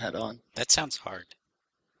take him head on. That sounds hard.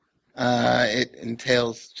 It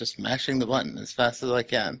entails just mashing the button as fast as I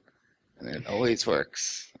can, and it always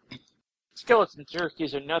works. Skeleton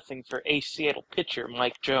turkeys are nothing for ace Seattle pitcher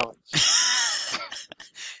Mike Jones.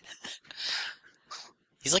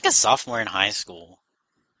 He's like a sophomore in high school.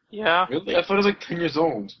 Yeah. Really? I thought he was like 10 years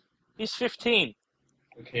old. He's 15.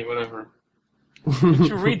 Okay, whatever. Did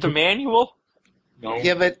you read the manual? No.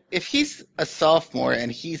 Yeah, but if he's a sophomore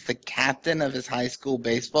and he's the captain of his high school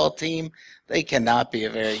baseball team, they cannot be a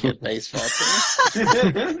very good baseball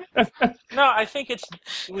team. No, I think it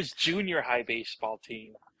was junior high baseball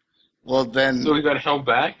team. Well, then... So he got held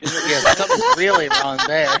back? Yeah, something's really wrong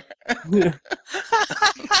there.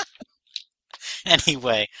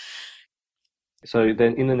 Anyway. So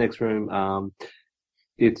then in the next room,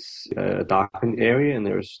 it's a darkened area, and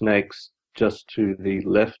there are snakes just to the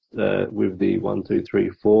left with the 1, 2, 3,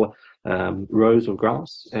 4 rows of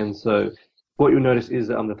grass. And so what you'll notice is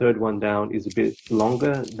that the third one down is a bit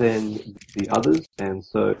longer than the others. And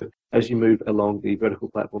so as you move along the vertical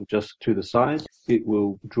platform just to the side, it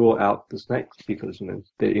will draw out the snakes because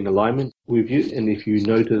they're in alignment with you. And if you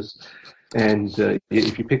notice, and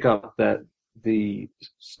if you pick up that the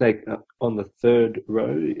snake on the third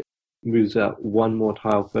row moves out one more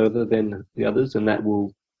tile further than the others, and that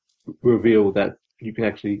will reveal that you can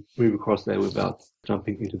actually move across there without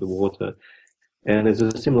jumping into the water. And there's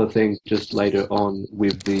a similar thing just later on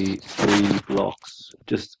with the 3 blocks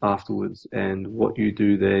just afterwards. And what you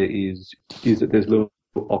do there is that there's a little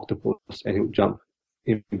octopus and he'll jump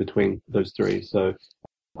in between those 3. So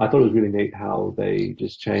I thought it was really neat how they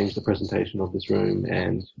just changed the presentation of this room,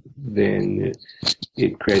 and then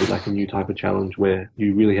it created like a new type of challenge where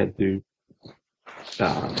you really had to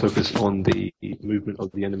focus on the movement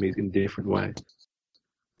of the enemies in a different way.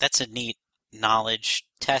 That's a neat knowledge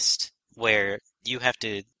test where you have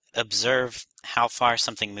to observe how far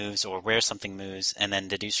something moves or where something moves and then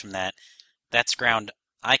deduce from that, that's ground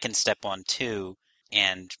I can step on too,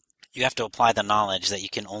 and you have to apply the knowledge that you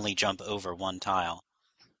can only jump over one tile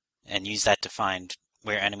and use that to find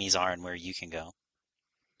where enemies are and where you can go.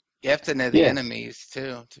 You have to know the enemies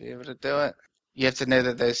too to be able to do it. You have to know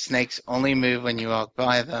that those snakes only move when you walk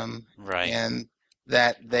by them. Right. And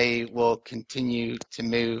that they will continue to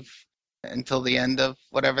move until the end of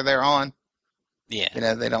whatever they're on. Yeah. You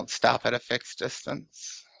know, they don't stop at a fixed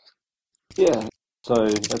distance. Yeah, so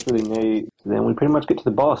that's really neat. Then we pretty much get to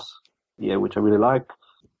the boss, which I really like.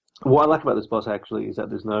 What I like about this boss actually is that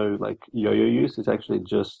there's no like yo-yo use. It's actually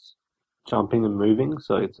just jumping and moving.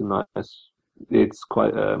 So it's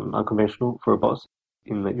quite unconventional for a boss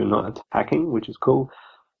in that you're not attacking, which is cool.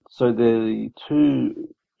 So the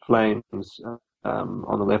 2 flames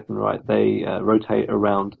on the left and right, they rotate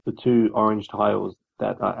around the 2 orange tiles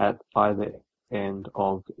that are at either end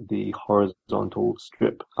of the horizontal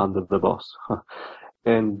strip under the boss.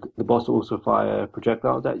 And the boss will also fire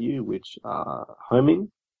projectiles at you, which are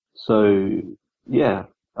homing. So,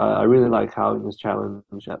 I really like how in this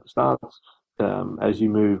challenge at the start, as you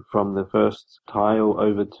move from the first tile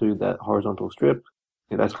over to that horizontal strip,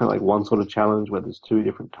 that's kind of like one sort of challenge where there's 2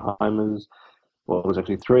 different timers. Well, there's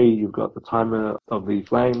actually 3. You've got the timer of the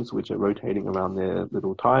flames, which are rotating around their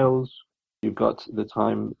little tiles. You've got the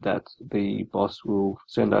time that the boss will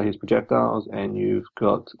send out his projectiles, and you've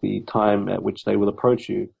got the time at which they will approach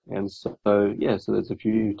you. And so there's a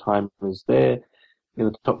few timers there. In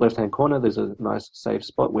the top left-hand corner, there's a nice safe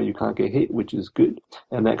spot where you can't get hit, which is good.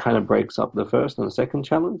 And that kind of breaks up the first and the second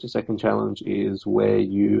challenge. The second challenge is where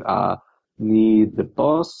you are near the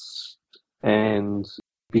boss, and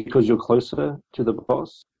because you're closer to the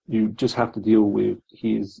boss, you just have to deal with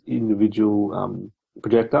his individual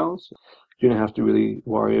projectiles. You don't have to really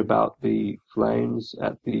worry about the flames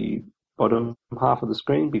at the bottom half of the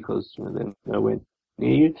screen because they're nowhere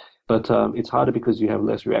near you. But it's harder because you have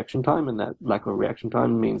less reaction time, and that lack of reaction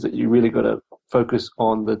time means that you really got to focus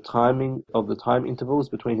on the timing of the time intervals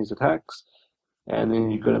between his attacks, and then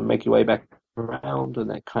you've got to make your way back around, and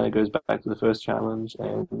that kind of goes back to the first challenge.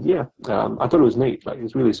 And I thought it was neat. Like,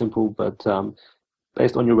 it's really simple, but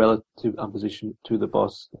based on your relative position to the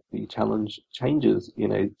boss, the challenge changes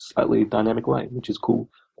in a slightly dynamic way, which is cool.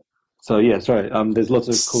 So there's lots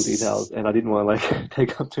of cool details, and I didn't want to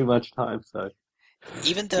take up too much time. So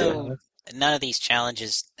even though none of these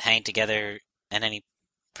challenges hang together in any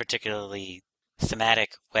particularly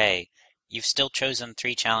thematic way, you've still chosen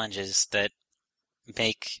 3 challenges that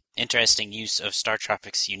make interesting use of Star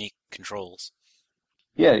Tropics' unique controls.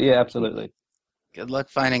 Yeah, absolutely. Good luck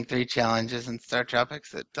finding 3 challenges in Star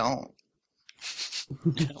Tropics that don't.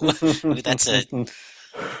 Ooh,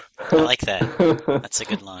 I like that. That's a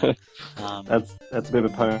good line. That's a bit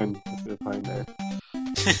of a poem. That's a bit of a poem there.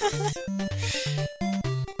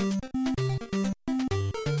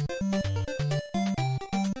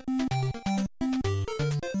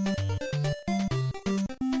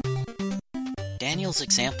 Daniel's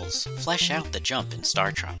examples flesh out the jump in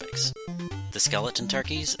Star Tropics. The skeleton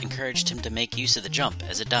turkeys encouraged him to make use of the jump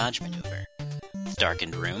as a dodge maneuver. The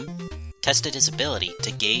darkened room tested his ability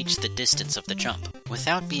to gauge the distance of the jump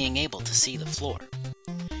without being able to see the floor.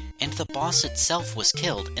 And the boss itself was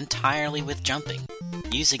killed entirely with jumping,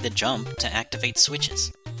 using the jump to activate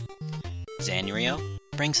switches. Zanrio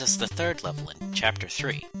brings us the 3rd level in Chapter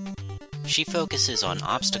 3. She focuses on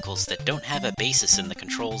obstacles that don't have a basis in the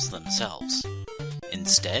controls themselves.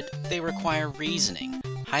 Instead, they require reasoning,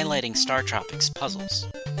 highlighting Star Tropics puzzles.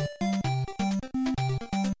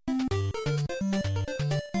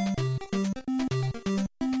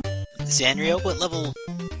 Zanrio, what level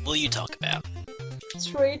will you talk about?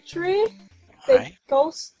 3-3, the Right.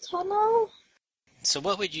 ghost tunnel. So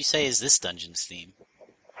what would you say is this dungeon's theme?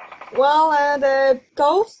 Well, the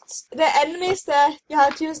ghosts, the enemies that you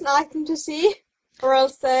have to use an item to see, or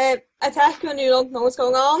else they attack you and you don't know what's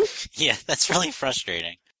going on. Yeah, that's really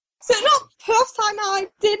frustrating. So first time I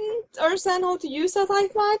didn't understand how to use that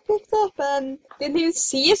item I picked up and didn't even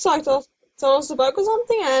see it, so I thought it was a bug or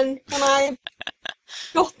something, and when I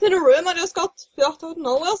got in the room I just got hurt out of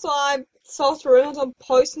nowhere, so I thought the room had some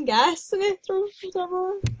poison gas in it or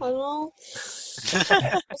whatever. I don't know.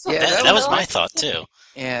 Yeah, That was my thought too.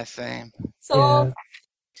 Yeah, same. So Yeah.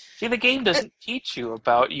 See, the game doesn't teach you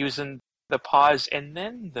about using the pause and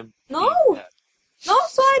then the... no,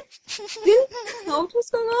 so I didn't know what was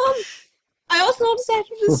going on. I also noticed that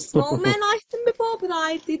with the snowman item before, but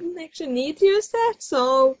I didn't actually need to use that,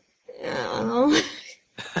 so yeah, I don't know.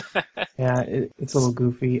 Yeah, it's a little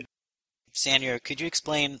goofy. Sandro, could you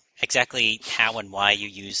explain exactly how and why you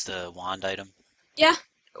use the wand item? Yeah,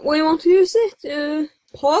 when you want to use it,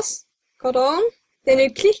 pause, go down, then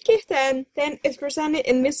you click it, and then if there's any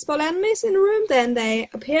invisible enemies in the room, then they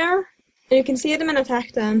appear, and you can see them and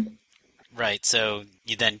attack them. Right, so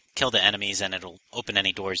you then kill the enemies and it'll open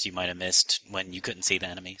any doors you might have missed when you couldn't see the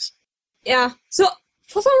enemies. Yeah, so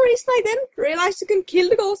for some reason I didn't realize you can kill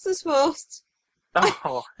the ghosts first.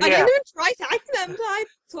 Oh, I yeah. didn't even try to attack them, but I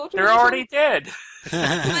thought They're already dead. the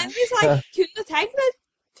enemies I couldn't attack that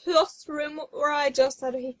first room where I just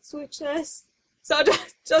had to hit switches. So I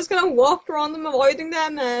just kind of walked around them, avoiding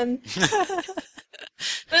them, and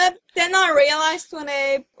but then I realized when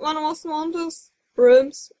I was in one of those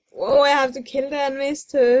rooms, I have to kill the enemies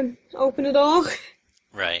to open the door.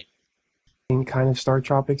 Right. In kind of Star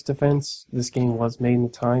Tropics defense, this game was made in a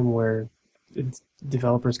time where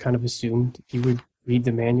developers kind of assumed you would read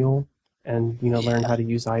the manual and learn how to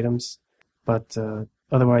use items, but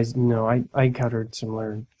otherwise, I encountered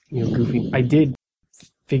similar goofy. I did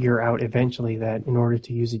figure out eventually that in order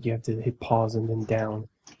to use it, you have to hit pause and then down,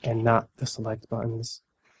 and not the select buttons.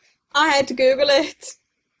 I had to Google it.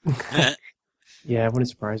 Yeah, it wouldn't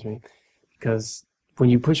surprise me, because when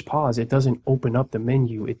you push pause, it doesn't open up the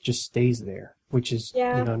menu; it just stays there, which is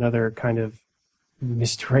another kind of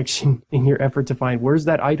misdirection in your effort to find where's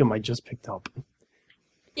that item I just picked up.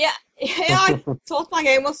 Yeah, I thought my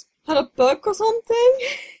game had a bug or something.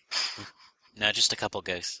 No, just a couple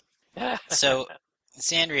ghosts. So,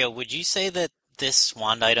 Sandro, would you say that this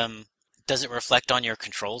wand item, does it reflect on your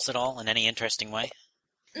controls at all in any interesting way?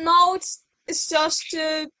 No, it's just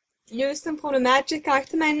to use them from the magic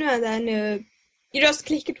item menu, and then you just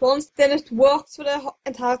click it once, then it works for the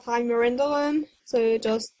entire time you're in the room, so you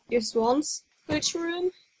just use once for each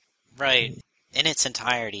room. Right. In its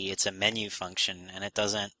entirety, it's a menu function, and it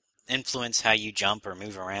doesn't influence how you jump or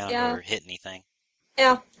move around or hit anything.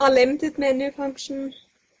 Yeah, a limited menu function.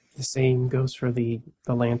 The same goes for the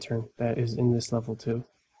lantern that is in this level too.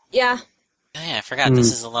 Yeah. Oh, yeah, I forgot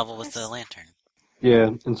this is the level with the lantern.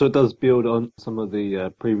 Yeah, and so it does build on some of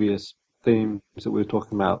the previous themes that we were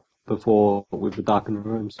talking about before with the darkened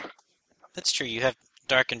rooms. That's true. You have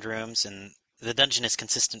darkened rooms, and the dungeon is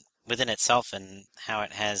consistent within itself in how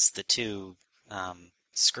it has the two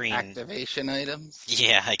screen... Activation items?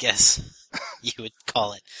 Yeah, I guess you would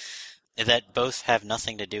call it. That both have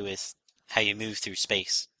nothing to do with how you move through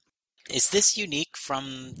space. Is this unique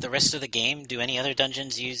from the rest of the game? Do any other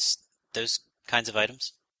dungeons use those kinds of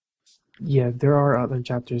items? Yeah, there are other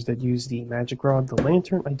chapters that use the magic rod. The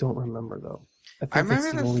lantern, I don't remember, though. I think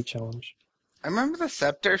that's the only challenge. I remember the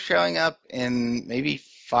scepter showing up in maybe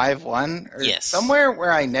 5.1 or Yes. somewhere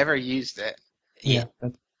where I never used it. Yeah.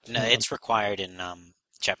 No, it's required in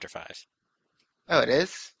Chapter 5. Oh, it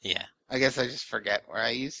is? Yeah. I guess I just forget where I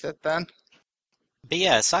used it then. But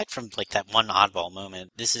yeah, aside from like that one oddball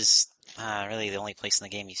moment, this is really the only place in the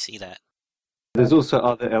game you see that. There's also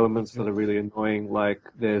other elements that are really annoying, like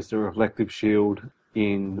there's the reflective shield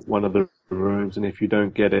in one of the rooms, and if you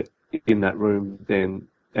don't get it in that room, then,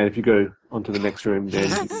 and if you go onto the next room, then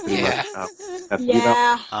you pretty much have to give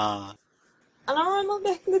up. And I remember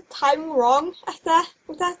getting the timing wrong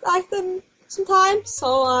with that item sometimes,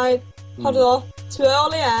 so I put it off too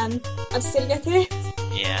early and I still get hit.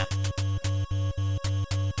 Yeah.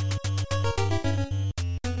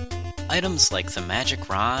 Items like the magic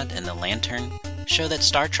rod and the lantern show that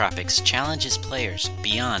Star Tropics challenges players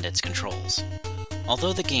beyond its controls.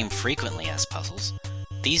 Although the game frequently has puzzles,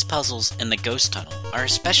 these puzzles in the Ghost Tunnel are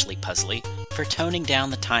especially puzzly for toning down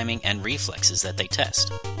the timing and reflexes that they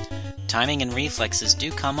test. Timing and reflexes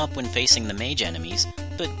do come up when facing the mage enemies,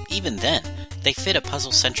 but even then, they fit a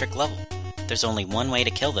puzzle-centric level. There's only one way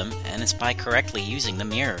to kill them, and it's by correctly using the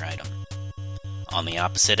mirror item. On the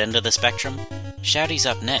opposite end of the spectrum, Shouty's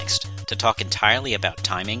up next to talk entirely about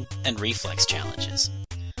timing and reflex challenges,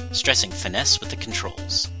 stressing finesse with the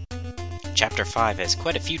controls. Chapter 5 has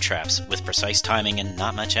quite a few traps with precise timing and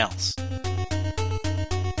not much else.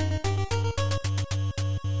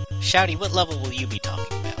 Shouty, what level will you be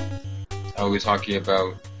talking about? Are we talking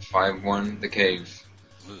about 5-1, The Cave?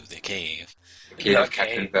 Ooh, the cave. The Cave Yeah, of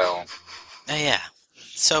Captain cave. Bell. Oh, yeah.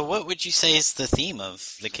 So what would you say is the theme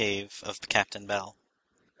of the cave of Captain Bell?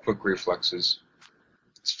 Quick reflexes.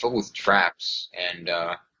 It's filled with traps and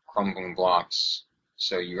crumbling blocks,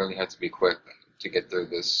 so you really have to be quick to get through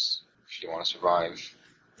this if you want to survive.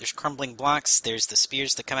 There's crumbling blocks, there's the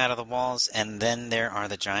spears that come out of the walls, and then there are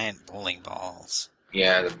the giant bowling balls.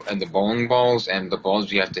 Yeah, and the bowling balls and the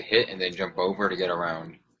balls you have to hit and then jump over to get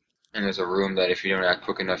around. And there's a room that if you don't act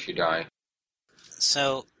quick enough, you die.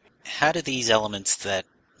 So, how do these elements that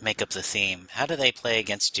make up the theme, how do they play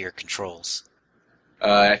against your controls?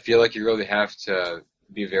 I feel like you really have to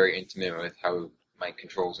be very intimate with how Mike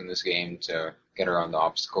controls in this game to get around the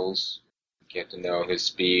obstacles. You have to know his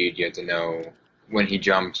speed, you have to know when he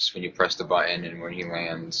jumps, when you press the button, and when he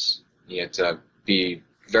lands. You have to be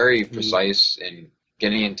very precise in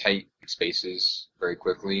getting in tight spaces very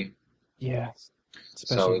quickly. Yeah. So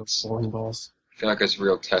Especially with it's, bowling balls. I feel like it's a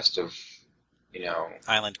real test of,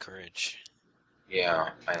 Island Courage. yeah,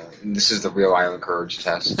 this is the real Island Courage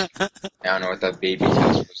test. I don't know what that baby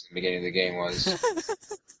test was at the beginning of the game was.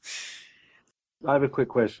 I have a quick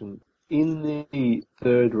question. In the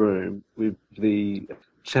third room with the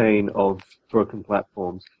chain of broken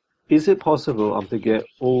platforms, is it possible to get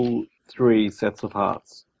all 3 sets of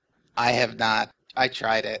hearts? I have not. I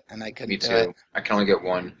tried it and I couldn't Me do too. it. I can only get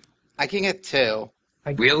one. I can get 2.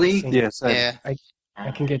 Really? Yes. Yeah.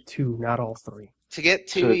 I can get 2, not all 3. To get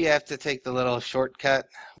 2, Sure. you have to take the little shortcut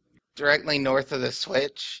directly north of the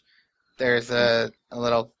switch. There's a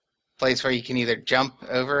little place where you can either jump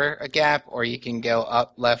over a gap or you can go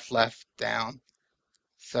up, left, down.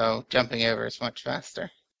 So jumping over is much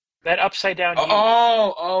faster. That upside down. That.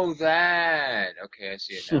 Okay, I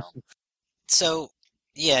see it now. So,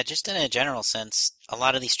 yeah, just in a general sense, a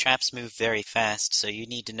lot of these traps move very fast, so you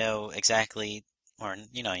need to know exactly, or,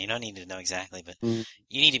 you don't need to know exactly, but Mm.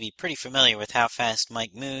 you need to be pretty familiar with how fast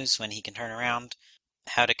Mike moves, when he can turn around,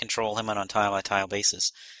 how to control him on a tile-by-tile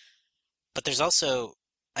basis. But there's also,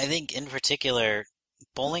 I think in particular,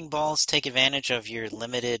 bowling balls take advantage of the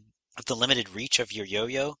limited reach of your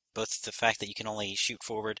yo-yo, both the fact that you can only shoot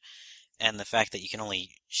forward and the fact that you can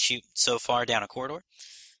only shoot so far down a corridor.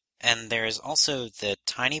 And there's also the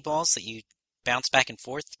tiny balls that you bounce back and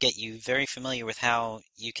forth, get you very familiar with how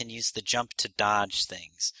you can use the jump to dodge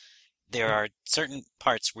things. There are certain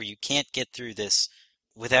parts where you can't get through this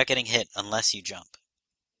without getting hit unless you jump.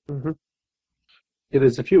 Mm-hmm. Yeah,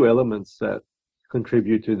 there's a few elements that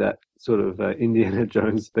contribute to that sort of Indiana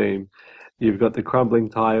Jones theme. You've got the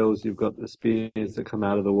crumbling tiles, you've got the spears that come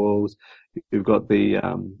out of the walls, you've got the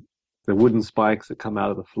wooden spikes that come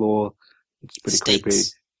out of the floor, which is pretty creepy.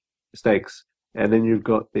 Stakes. And then you've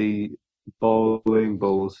got the bowling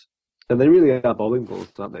balls. And they really are bowling balls,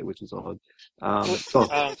 aren't they? Which is odd. So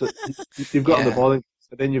you've got on the bowling,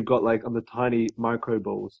 and then you've got on the tiny micro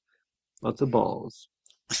balls, lots of balls.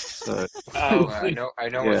 So I know what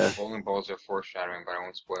Yeah. the bowling balls are foreshadowing, but I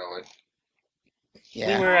won't spoil it.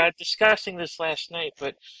 Yeah. We were discussing this last night,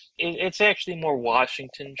 but it's actually more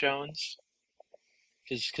Washington Jones,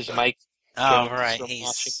 because Mike Oh, Jones right, is from he's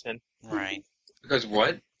Washington. right. Because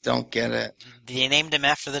what? Don't get it. They named him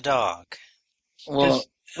after the dog. Well,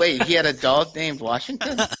 wait, he had a dog named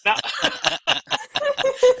Washington?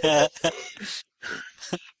 No.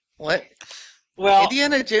 What? Well,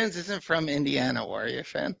 Indiana Jones isn't from Indiana, Warrior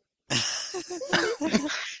fan. oh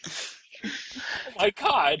my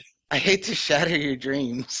God, I hate to shatter your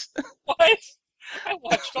dreams. what? I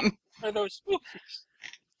watched all of those movies.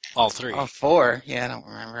 All 3. Oh, 4. Yeah, I don't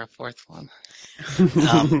remember a 4th one.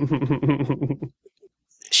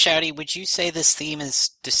 Shouty, would you say this theme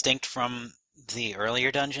is distinct from the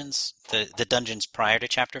earlier dungeons? The dungeons prior to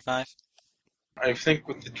Chapter 5? I think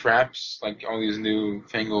with the traps, like all these new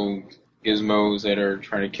fangled gizmos that are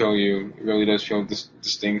trying to kill you, it really does feel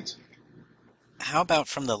distinct. How about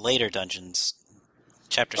from the later dungeons?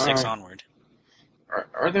 Chapter 6 onward.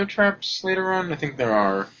 Are there traps later on? I think there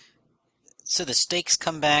are. So the stakes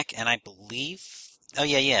come back, and I believe... Oh,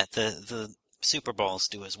 yeah, the Super Balls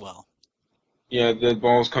do as well. Yeah, the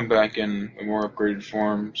balls come back in a more upgraded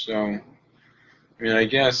form, so... I mean, I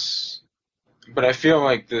guess... But I feel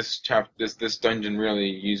like this dungeon really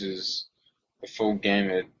uses the full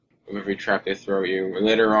gamut of every trap they throw at you.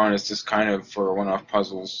 Later on, it's just kind of for one-off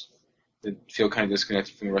puzzles that feel kind of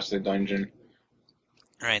disconnected from the rest of the dungeon.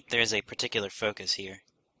 Right, there's a particular focus here.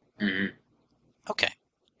 Mm-hmm. Okay.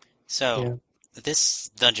 So, this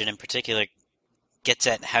dungeon in particular gets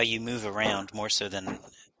at how you move around more so than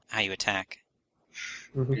how you attack.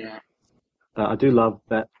 Mm-hmm. Yeah. I do love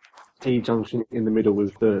that T junction in the middle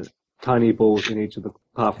with the tiny balls in each of the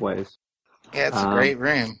pathways. Yeah, it's a great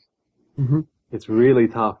room. Hmm. It's really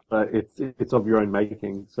tough, but it's of your own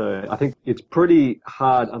making. So I think it's pretty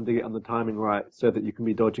hard to get on the timing right so that you can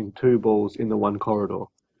be dodging two balls in the one corridor.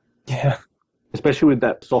 Yeah. Especially with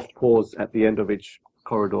that soft pause at the end of each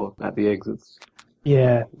corridor at the exits.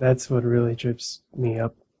 Yeah, that's what really trips me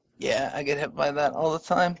up. Yeah, I get hit by that all the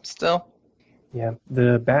time still. Yeah,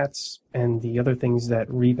 the bats and the other things that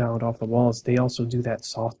rebound off the walls, they also do that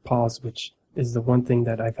soft pause, which is the one thing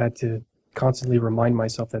that I've had to constantly remind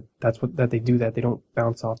myself that they do that. They don't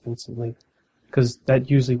bounce off instantly, because that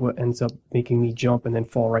usually what ends up making me jump and then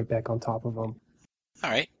fall right back on top of them. All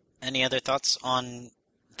right. Any other thoughts on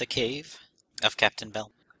the cave of Captain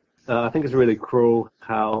Bell? I think it's really cruel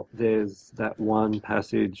how there's that one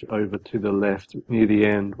passage over to the left near the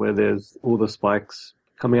end where there's all the spikes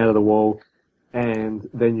coming out of the wall, and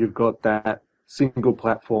then you've got that single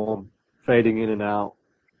platform fading in and out,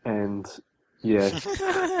 and yeah,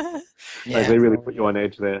 Yeah. they really put you on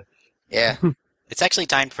edge there. Yeah. It's actually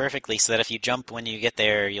timed perfectly so that if you jump when you get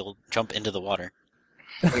there, you'll jump into the water.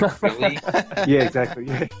 Wait, really? Yeah, exactly.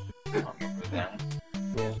 Yeah. I don't remember that.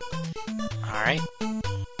 Yeah. All right.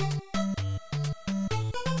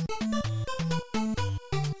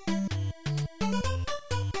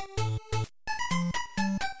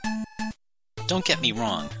 Don't get me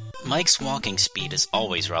wrong, Mike's walking speed is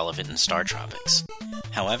always relevant in Star Tropics.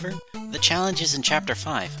 However, the challenges in Chapter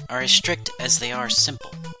 5 are as strict as they are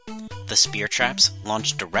simple. The spear traps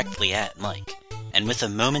launch directly at Mike, and with a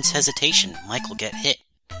moment's hesitation, Mike will get hit.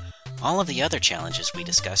 All of the other challenges we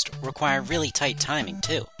discussed require really tight timing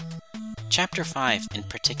too. Chapter 5, in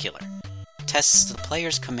particular, tests the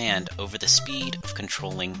player's command over the speed of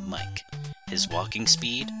controlling Mike, his walking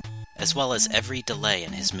speed, as well as every delay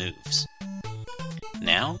in his moves.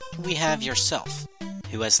 Now, we have Yourself,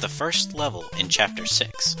 who has the first level in Chapter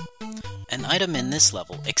 6. An item in this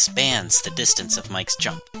level expands the distance of Mike's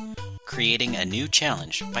jump, creating a new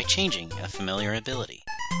challenge by changing a familiar ability.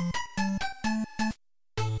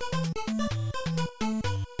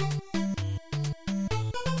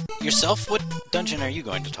 Yourself, what dungeon are you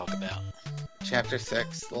going to talk about? Chapter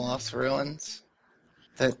 6, The Lost Ruins.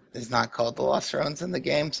 That is not called The Lost Ruins in the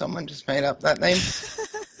game. Someone just made up that name.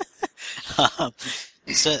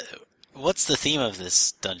 So, what's the theme of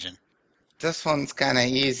this dungeon? This one's kind of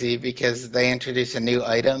easy because they introduce a new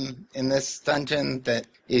item in this dungeon that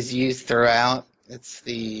is used throughout. It's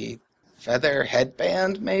the feather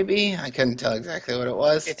headband, maybe? I couldn't tell exactly what it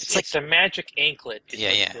was. It's a magic anklet. Is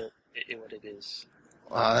Yeah. what it is.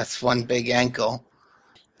 Wow, that's one big ankle.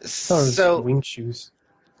 I thought it was So, wing shoes.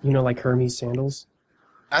 You know, like Hermes sandals?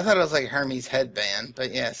 I thought it was like Hermes headband,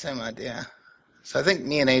 but yeah, same idea. So I think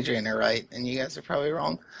me and Adrian are right, and you guys are probably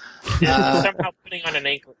wrong. Somehow putting on an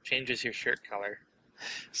anklet changes your shirt color.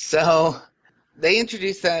 So they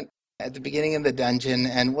introduced that at the beginning of the dungeon,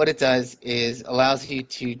 and what it does is allows you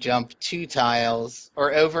to jump 2 tiles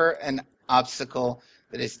or over an obstacle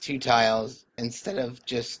that is 2 tiles instead of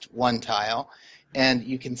just 1 tile. And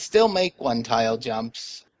you can still make 1 tile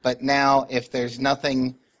jumps, but now if there's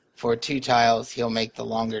nothing for 2 tiles, he'll make the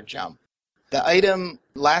longer jump. The item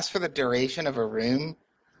lasts for the duration of a room.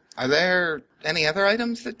 Are there any other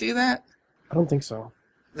items that do that? I don't think so.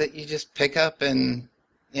 That you just pick up and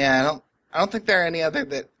I don't think there are any other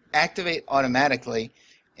that activate automatically,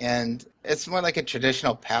 and it's more like a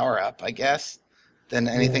traditional power-up, I guess, than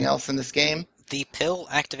anything else in this game. The pill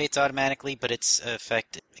activates automatically, but its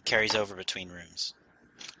effect carries over between rooms.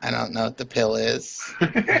 I don't know what the pill is.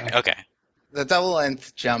 Okay. The double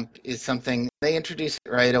length jump is something they introduced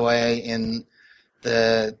right away in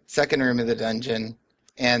the second room of the dungeon,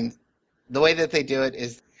 and the way that they do it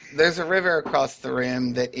is there's a river across the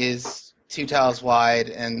room that is 2 tiles wide,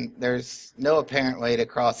 and there's no apparent way to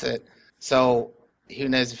cross it. So who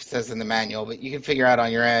knows if it says in the manual, but you can figure out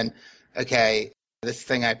on your own, okay, this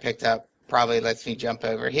thing I picked up probably lets me jump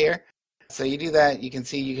over here. So you do that, you can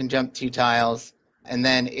see you can jump 2 tiles, and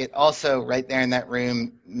then it also, right there in that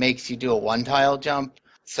room, makes you do a 1 tile jump,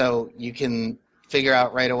 so you can figure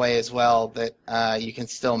out right away as well that you can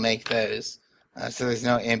still make those. So there's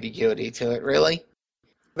no ambiguity to it, really.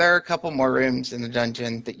 There are a couple more rooms in the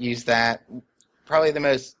dungeon that use that. Probably the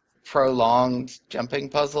most prolonged jumping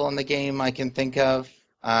puzzle in the game I can think of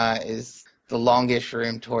is the longish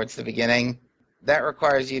room towards the beginning. That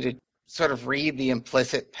requires you to sort of read the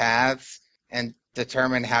implicit paths and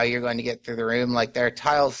determine how you're going to get through the room. Like, there are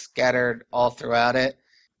tiles scattered all throughout it.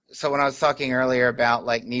 So when I was talking earlier about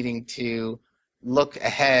like needing to look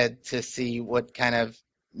ahead to see what kind of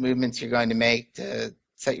movements you're going to make to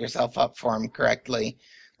set yourself up for them correctly,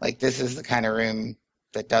 like this is the kind of room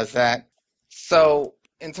that does that. So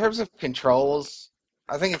in terms of controls,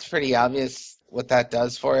 I think it's pretty obvious what that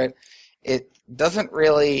does for it. It doesn't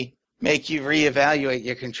really make you reevaluate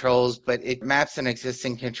your controls, but it maps an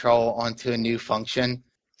existing control onto a new function.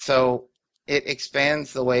 So it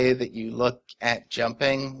expands the way that you look at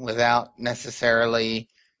jumping without necessarily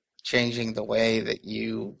changing the way that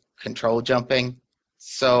you control jumping.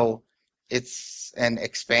 So it's an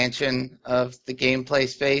expansion of the gameplay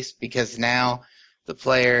space because now the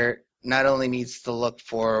player not only needs to look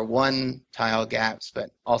for one tile gaps, but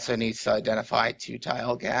also needs to identify two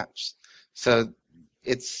tile gaps. So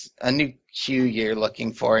it's a new cue you're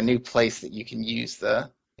looking for, a new place that you can use the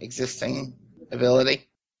existing ability.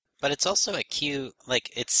 But it's also a cue,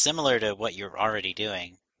 like, it's similar to what you're already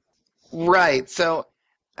doing. Right. So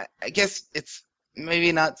I guess it's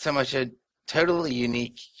maybe not so much a totally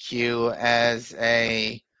unique cue as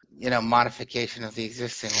a modification of the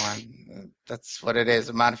existing one. That's what it is,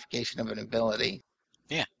 a modification of an ability.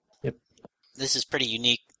 Yeah. Yep. This is pretty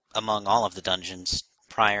unique among all of the dungeons,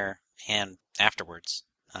 prior and afterwards.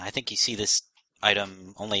 I think you see this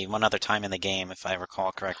item only one other time in the game, if I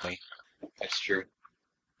recall correctly. That's true.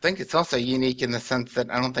 I think it's also unique in the sense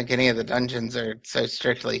that I don't think any of the dungeons are so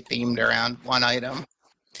strictly themed around one item.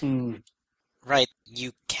 Right.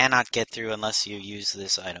 You cannot get through unless you use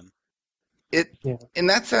this item. In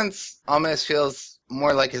that sense, almost feels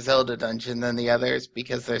more like a Zelda dungeon than the others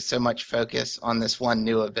because there's so much focus on this one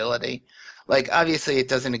new ability. Like, obviously, it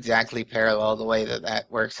doesn't exactly parallel the way that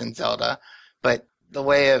works in Zelda, but the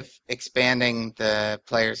way of expanding the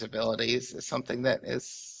player's abilities is something that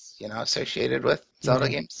is, associated with Zelda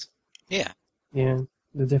games. Yeah. Yeah.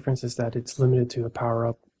 The difference is that it's limited to a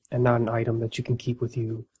power-up and not an item that you can keep with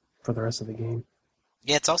you for the rest of the game.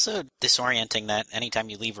 Yeah, it's also disorienting that anytime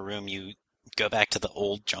you leave a room, you go back to the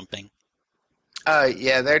old jumping.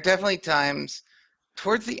 Yeah, there are definitely times.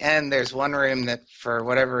 Towards the end, there's one room that, for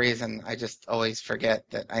whatever reason, I just always forget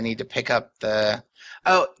that I need to pick up the...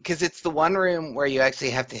 Oh, because it's the one room where you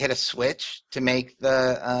actually have to hit a switch to make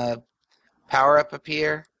the power-up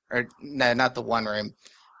appear. Or, no, not the one room,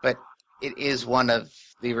 but it is one of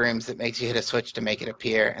the rooms that makes you hit a switch to make it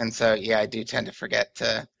appear. And so, yeah, I do tend to forget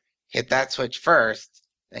to hit that switch first,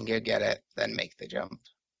 then go get it, then make the jump.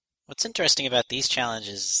 What's interesting about these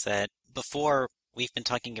challenges is that before we've been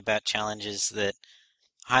talking about challenges that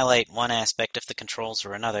highlight one aspect of the controls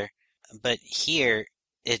or another, but here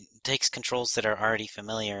it takes controls that are already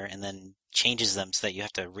familiar and then changes them so that you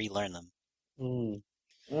have to relearn them.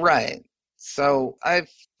 Right. So I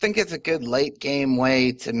think it's a good late game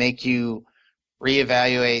way to make you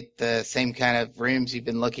reevaluate the same kind of rooms you've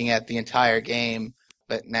been looking at the entire game,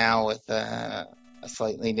 but now with a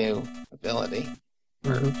slightly new ability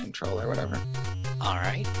or control or whatever. All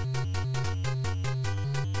right.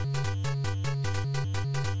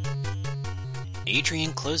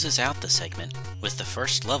 Adrian closes out the segment with the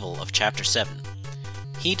first level of Chapter 7.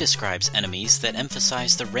 He describes enemies that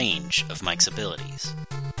emphasize the range of Mike's abilities.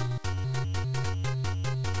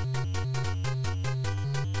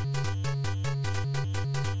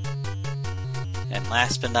 And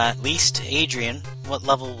last but not least, Adrian, what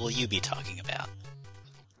level will you be talking about?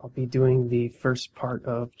 I'll be doing the first part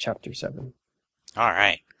of Chapter 7.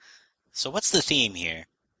 Alright. So what's the theme here?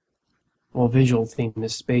 Well, visual theme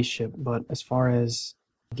is spaceship, but as far as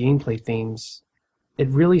gameplay themes, it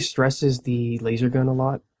really stresses the laser gun a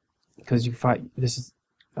lot, because this is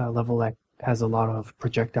a level that has a lot of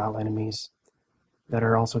projectile enemies that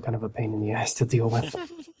are also kind of a pain in the ass to deal with.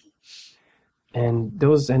 And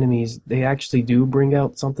those enemies, they actually do bring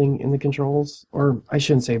out something in the controls, or I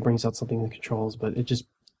shouldn't say it brings out something in the controls, but it just,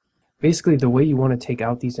 basically the way you want to take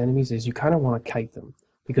out these enemies is you kind of want to kite them,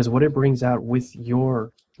 because what it brings out with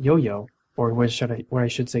your yo-yo, or what I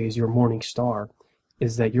should say is your Morning Star,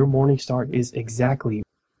 is that your Morning Star is exactly,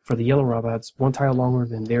 for the yellow robots, one tile longer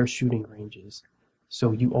than their shooting ranges.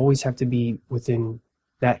 So you always have to be within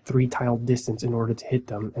that 3 tile distance in order to hit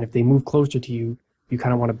them, and if they move closer to you, you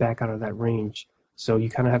kind of want to back out of that range. So you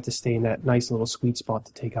kind of have to stay in that nice little sweet spot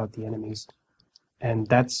to take out the enemies. And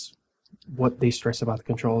that's what they stress about the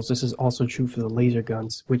controls. This is also true for the laser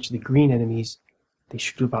guns, which the green enemies, they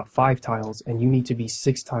shoot about 5 tiles, and you need to be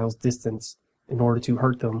 6 tiles distance in order to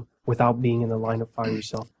hurt them without being in the line of fire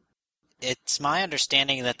yourself. It's my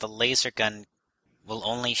understanding that the laser gun will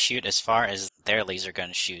only shoot as far as their laser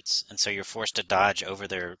gun shoots, and so you're forced to dodge over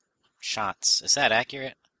their shots. Is that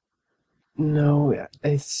accurate? No,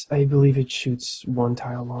 I believe it shoots 1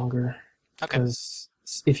 tile longer. Okay. Because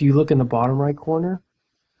if you look in the bottom right corner,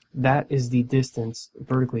 that is the distance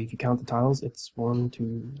vertically. If you count the tiles, it's 1,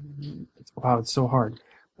 2... wow, it's so hard.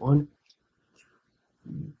 1, 2,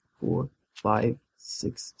 3, 4, 5,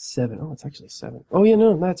 6, 7. Oh, it's actually 7. Oh, yeah,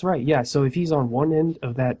 no, that's right. Yeah, so if he's on one end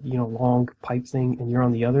of that, long pipe thing and you're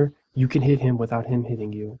on the other, you can hit him without him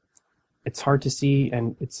hitting you. It's hard to see,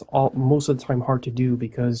 and it's most of the time hard to do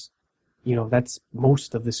because, that's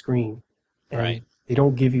most of the screen. And Right. they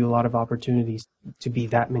don't give you a lot of opportunities to be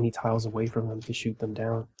that many tiles away from them to shoot them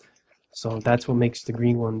down. So that's what makes the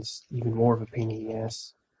green ones even more of a pain in the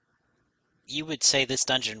ass. You would say this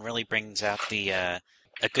dungeon really brings out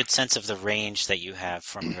a good sense of the range that you have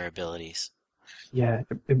from your abilities. Yeah,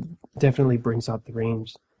 it definitely brings out the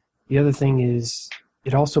range. The other thing is,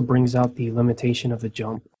 it also brings out the limitation of the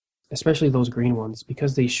jump, especially those green ones,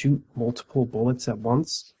 because they shoot multiple bullets at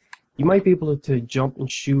once. You might be able to jump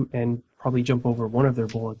and shoot and probably jump over one of their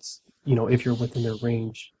bullets, if you're within their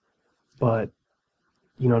range. But,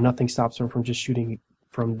 nothing stops them from just shooting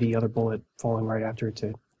from the other bullet falling right after it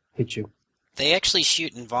to hit you. They actually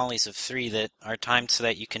shoot in volleys of 3 that are timed so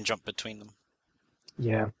that you can jump between them.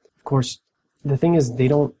 Yeah, of course. The thing is, they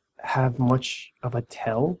don't have much of a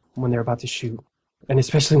tell when they're about to shoot. And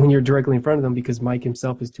especially when you're directly in front of them, because Mike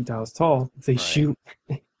himself is 2 tiles tall. If they shoot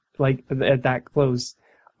like at that close,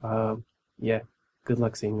 yeah, good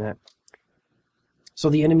luck seeing that. So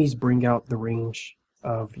the enemies bring out the range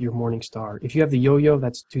of your Morningstar. If you have the yo-yo,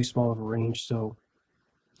 that's too small of a range, so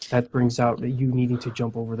that brings out you needing to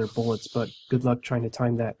jump over their bullets, but good luck trying to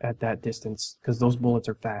time that at that distance, because those bullets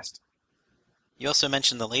are fast. You also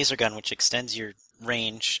mentioned the laser gun, which extends your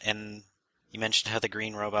range, and you mentioned how the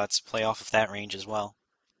green robots play off of that range as well.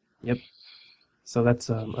 Yep. So that's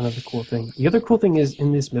another cool thing. The other cool thing is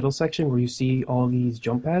in this middle section where you see all these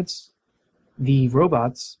jump pads, the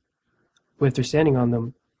robots, if they're standing on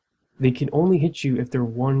them, they can only hit you if they're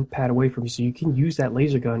 1 pad away from you. So you can use that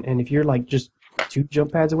laser gun, and if you're like just 2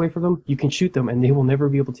 jump pads away from them, you can shoot them and they will never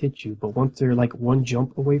be able to hit you. But once they're like 1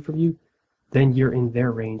 jump away from you, then you're in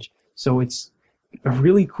their range. So it's a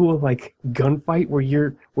really cool like gunfight where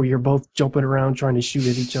you're both jumping around trying to shoot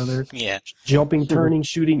at each other. Yeah. Jumping, turning,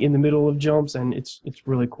 shooting in the middle of jumps, and it's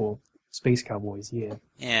really cool. Space Cowboys, yeah.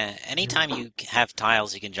 Yeah, anytime you have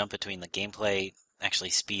tiles you can jump between, the gameplay actually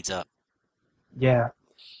speeds up. Yeah.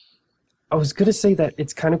 I was going to say that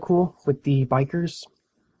it's kind of cool with the bikers,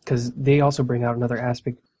 because they also bring out another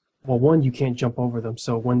aspect. Well, one, you can't jump over them,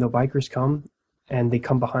 so when the bikers come and they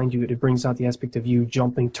come behind you, it brings out the aspect of you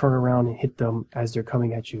jumping, turn around, and hit them as they're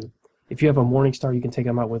coming at you. If you have a Morningstar, you can take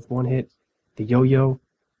them out with 1 hit. The yo-yo,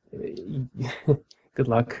 good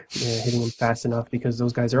luck hitting them fast enough, because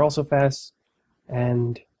those guys are also fast,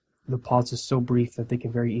 and the pause is so brief that they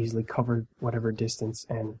can very easily cover whatever distance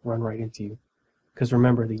and run right into you. Because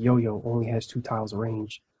remember, the yo-yo only has 2 tiles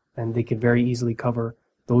range, and they can very easily cover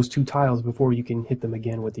those 2 tiles before you can hit them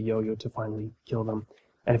again with the yo-yo to finally kill them.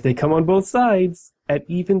 And if they come on both sides at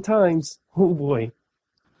even times, oh boy.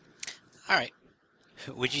 Alright.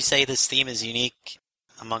 Would you say this theme is unique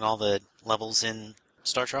among all the levels in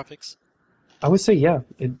Star Tropics? I would say, yeah.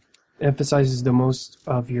 It emphasizes the most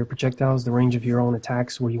of your projectiles, the range of your own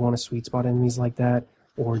attacks, where you want to sweet spot enemies like that,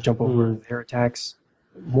 or jump over their attacks.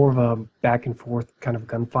 More of a back and forth kind of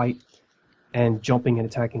gunfight, and jumping and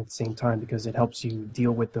attacking at the same time, because it helps you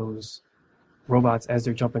deal with those robots as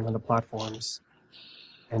they're jumping on the platforms.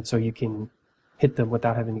 And so you can hit them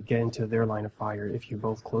without having to get into their line of fire if you're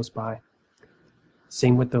both close by.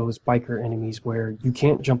 Same with those biker enemies where you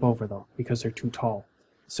can't jump over them because they're too tall.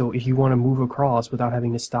 So if you want to move across without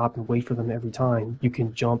having to stop and wait for them every time, you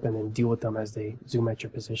can jump and then deal with them as they zoom at your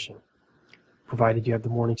position, provided you have the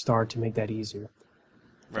Morningstar to make that easier.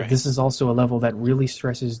 Right. But this is also a level that really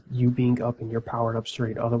stresses you being up and you're powered up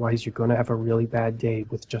straight. Otherwise, you're going to have a really bad day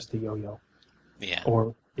with just the yo-yo. Yeah.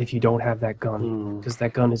 Or if you don't have that gun, because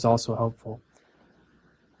that gun is also helpful.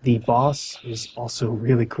 The boss is also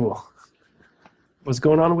really cool. What's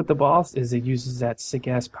going on with the boss is it uses that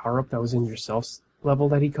sick-ass power-up that was in your self level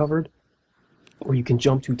that he covered, where you can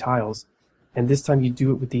jump 2 tiles. And this time you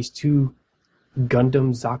do it with these 2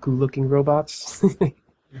 Gundam Zaku-looking robots.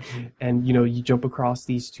 And, you jump across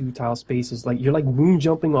these 2 tile spaces. You're like moon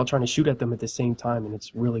jumping while trying to shoot at them at the same time, and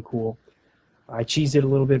it's really cool. I cheesed it a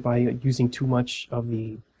little bit by using too much of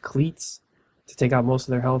the cleats to take out most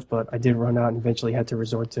of their health, but I did run out and eventually had to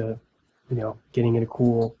resort to, getting in a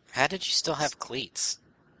cool... How did you still have cleats?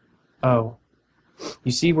 Oh.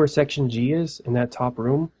 You see where Section G is in that top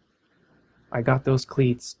room? I got those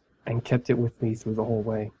cleats and kept it with me through the whole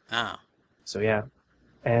way. Oh. So yeah.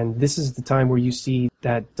 And this is the time where you see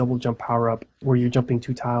that double jump power-up where you're jumping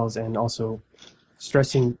 2 tiles and also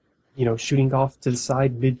stressing, shooting off to the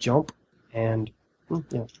side mid-jump. And,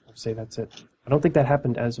 yeah, I'd say that's it. I don't think that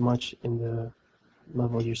happened as much in the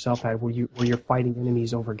level yourself had where you're fighting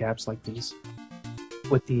enemies over gaps like these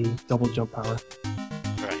with the double jump power.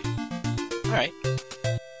 Alright.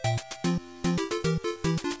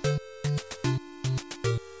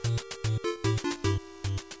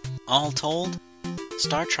 All told,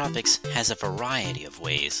 Star Tropics has a variety of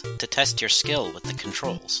ways to test your skill with the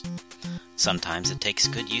controls. Sometimes it takes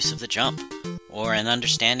good use of the jump, or an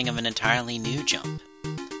understanding of an entirely new jump.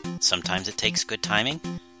 Sometimes it takes good timing,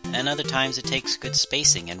 and other times it takes good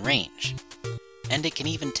spacing and range. And it can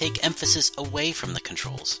even take emphasis away from the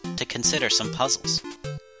controls to consider some puzzles.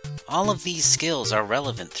 All of these skills are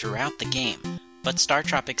relevant throughout the game, but Star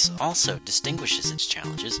Tropics also distinguishes its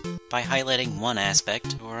challenges by highlighting one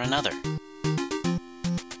aspect or another.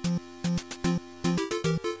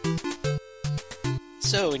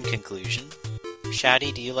 So, in conclusion,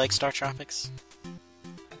 Shadi, do you like Star Tropics?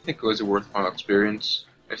 I think it was a worthwhile experience.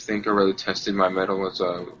 I think I really tested my mettle as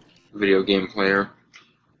a video game player.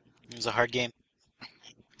 It was a hard game.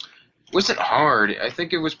 It wasn't hard. I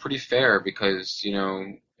think it was pretty fair because, you know,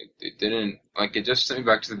 it didn't, like, it just sent me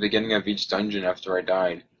back to the beginning of each dungeon after I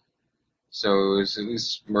died. So it was at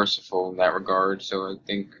least merciful in that regard. So I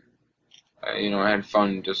think, you know, I had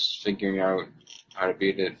fun just figuring out how to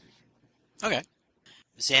beat it. Okay.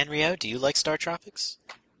 Zanrio, do you like Star Tropics?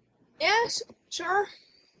 Yes, sure.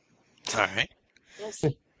 Alright. Yes.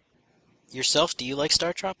 Yourself, do you like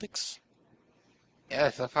Star Tropics? Yeah,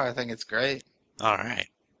 so far I think it's great. Alright.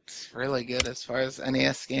 It's really good as far as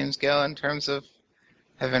NES games go in terms of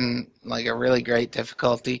having like a really great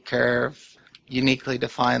difficulty curve, uniquely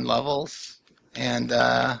defined levels, and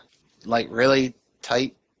like really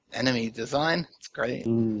tight enemy design. It's great.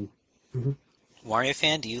 Wario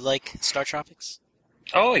fan, do you like Star Tropics?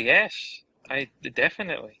 Oh, yes. I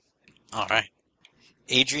definitely. Alright.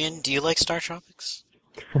 Adrian, do you like Star Tropics?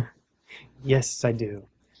 Yes, I do.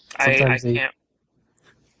 I Sometimes they- can't.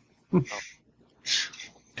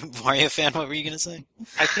 Wario fan, what were you going to say?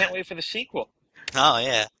 I can't wait for the sequel. Oh,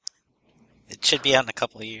 yeah. It should be out in a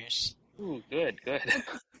couple of years. Ooh, good.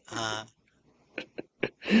 And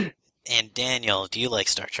Daniel, do you like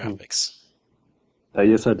Star Tropics?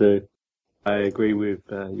 Yes, I do. I agree with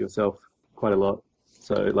yourself quite a lot.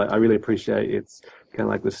 So, like, I really appreciate it's kind of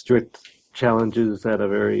like the strict challenges that are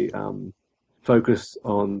very focused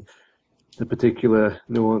on the particular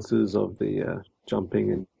nuances of the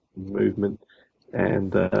jumping and movement.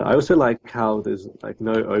 And I also like how there's like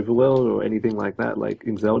no overworld or anything like that, like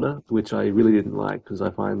in Zelda, which I really didn't like because I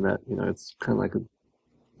find that, you know, it's kind of like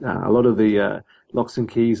a lot of the locks and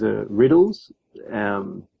keys are riddles,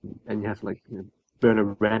 and you have to like, you know, burn a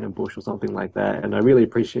random bush or something like that. And I really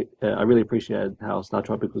appreciated how Star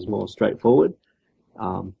Tropics was more straightforward.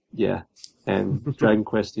 Yeah, and Dragon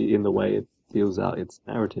Quest in the way it deals out its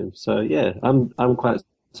narrative. So yeah, I'm quite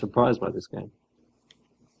surprised by this game.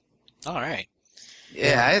 All right.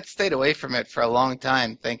 Yeah, I had stayed away from it for a long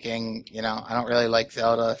time thinking, you know, I don't really like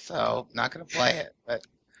Zelda, so I'm not going to play it. But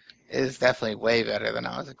it is definitely way better than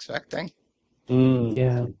I was expecting.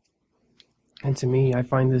 Yeah. And to me, I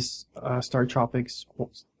find this Star Tropics,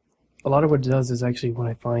 a lot of what it does is actually what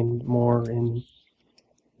I find more in,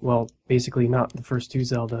 well, basically not the first two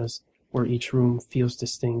Zeldas, where each room feels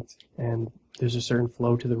distinct and there's a certain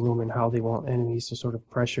flow to the room and how they want enemies to sort of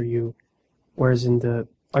pressure you. Whereas in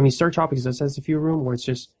Star Tropics does has a few room where it's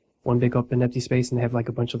just one big open empty space and they have like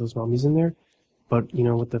a bunch of those mummies in there. But, you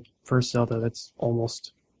know, with the first Zelda, that's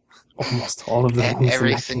almost all of the rooms in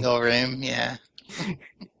Every that single room, yeah. game.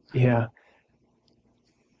 Yeah.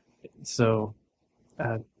 So,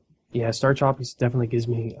 yeah, Star Tropics definitely gives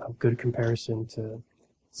me a good comparison to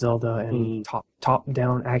Zelda and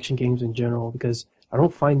top-down action games in general, because I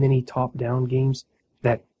don't find many top-down games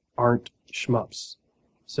that aren't shmups.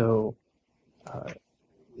 So,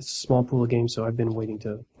 it's a small pool of games, so I've been waiting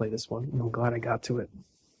to play this one, and I'm glad I got to it.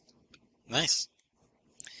 Nice.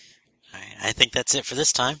 All right, I think that's it for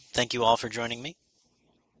this time. Thank you all for joining me.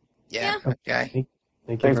 Yeah, okay. Thank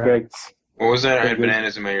you. Thanks, for Greg. What was that? I had Good.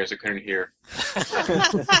 bananas in my ears. I couldn't hear.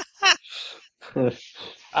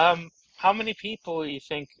 How many people you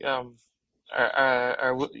think are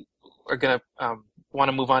gonna want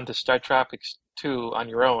to move on to Star Tropics 2 on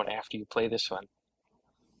your own after you play this one?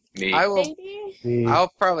 Me. I will. Maybe.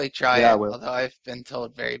 I'll probably try Yeah, I it, will. although I've been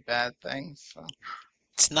told very bad things. So.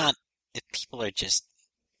 It's not... People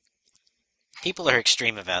are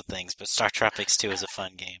extreme about things, but Star Tropics 2 is a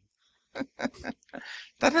fun game.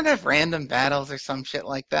 Doesn't it have random battles or some shit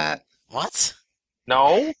like that? What?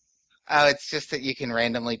 No? Oh, it's just that you can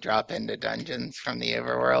randomly drop into dungeons from the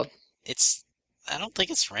overworld. I don't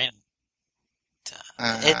think it's random.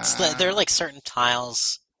 Uh, There are like certain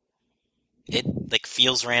tiles. It like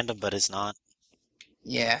feels random, but is not.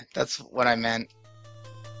 Yeah, that's what I meant.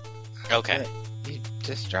 Okay. You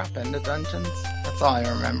just drop into dungeons. That's all I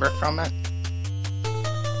remember from it.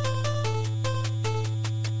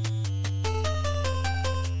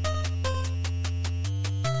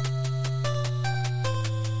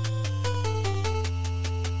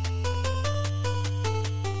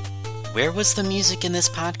 Where was the music in this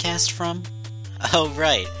podcast from? Oh,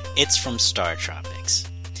 right, it's from Star Tropics.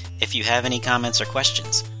 If you have any comments or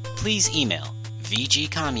questions, please email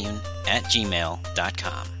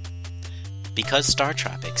vgcommune@gmail.com. Because Star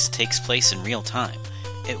Tropics takes place in real time,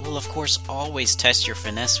 it will of course always test your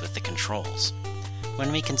finesse with the controls.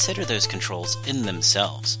 When we consider those controls in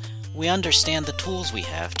themselves, we understand the tools we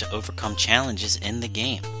have to overcome challenges in the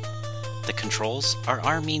game. The controls are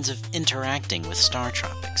our means of interacting with Star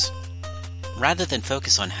Tropics. Rather than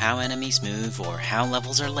focus on how enemies move or how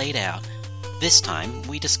levels are laid out, this time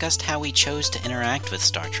we discussed how we chose to interact with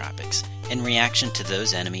Star Tropics in reaction to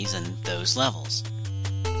those enemies and those levels.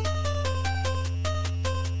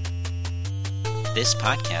 This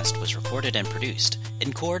podcast was recorded and produced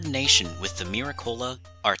in coordination with the Miracola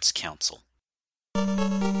Arts Council.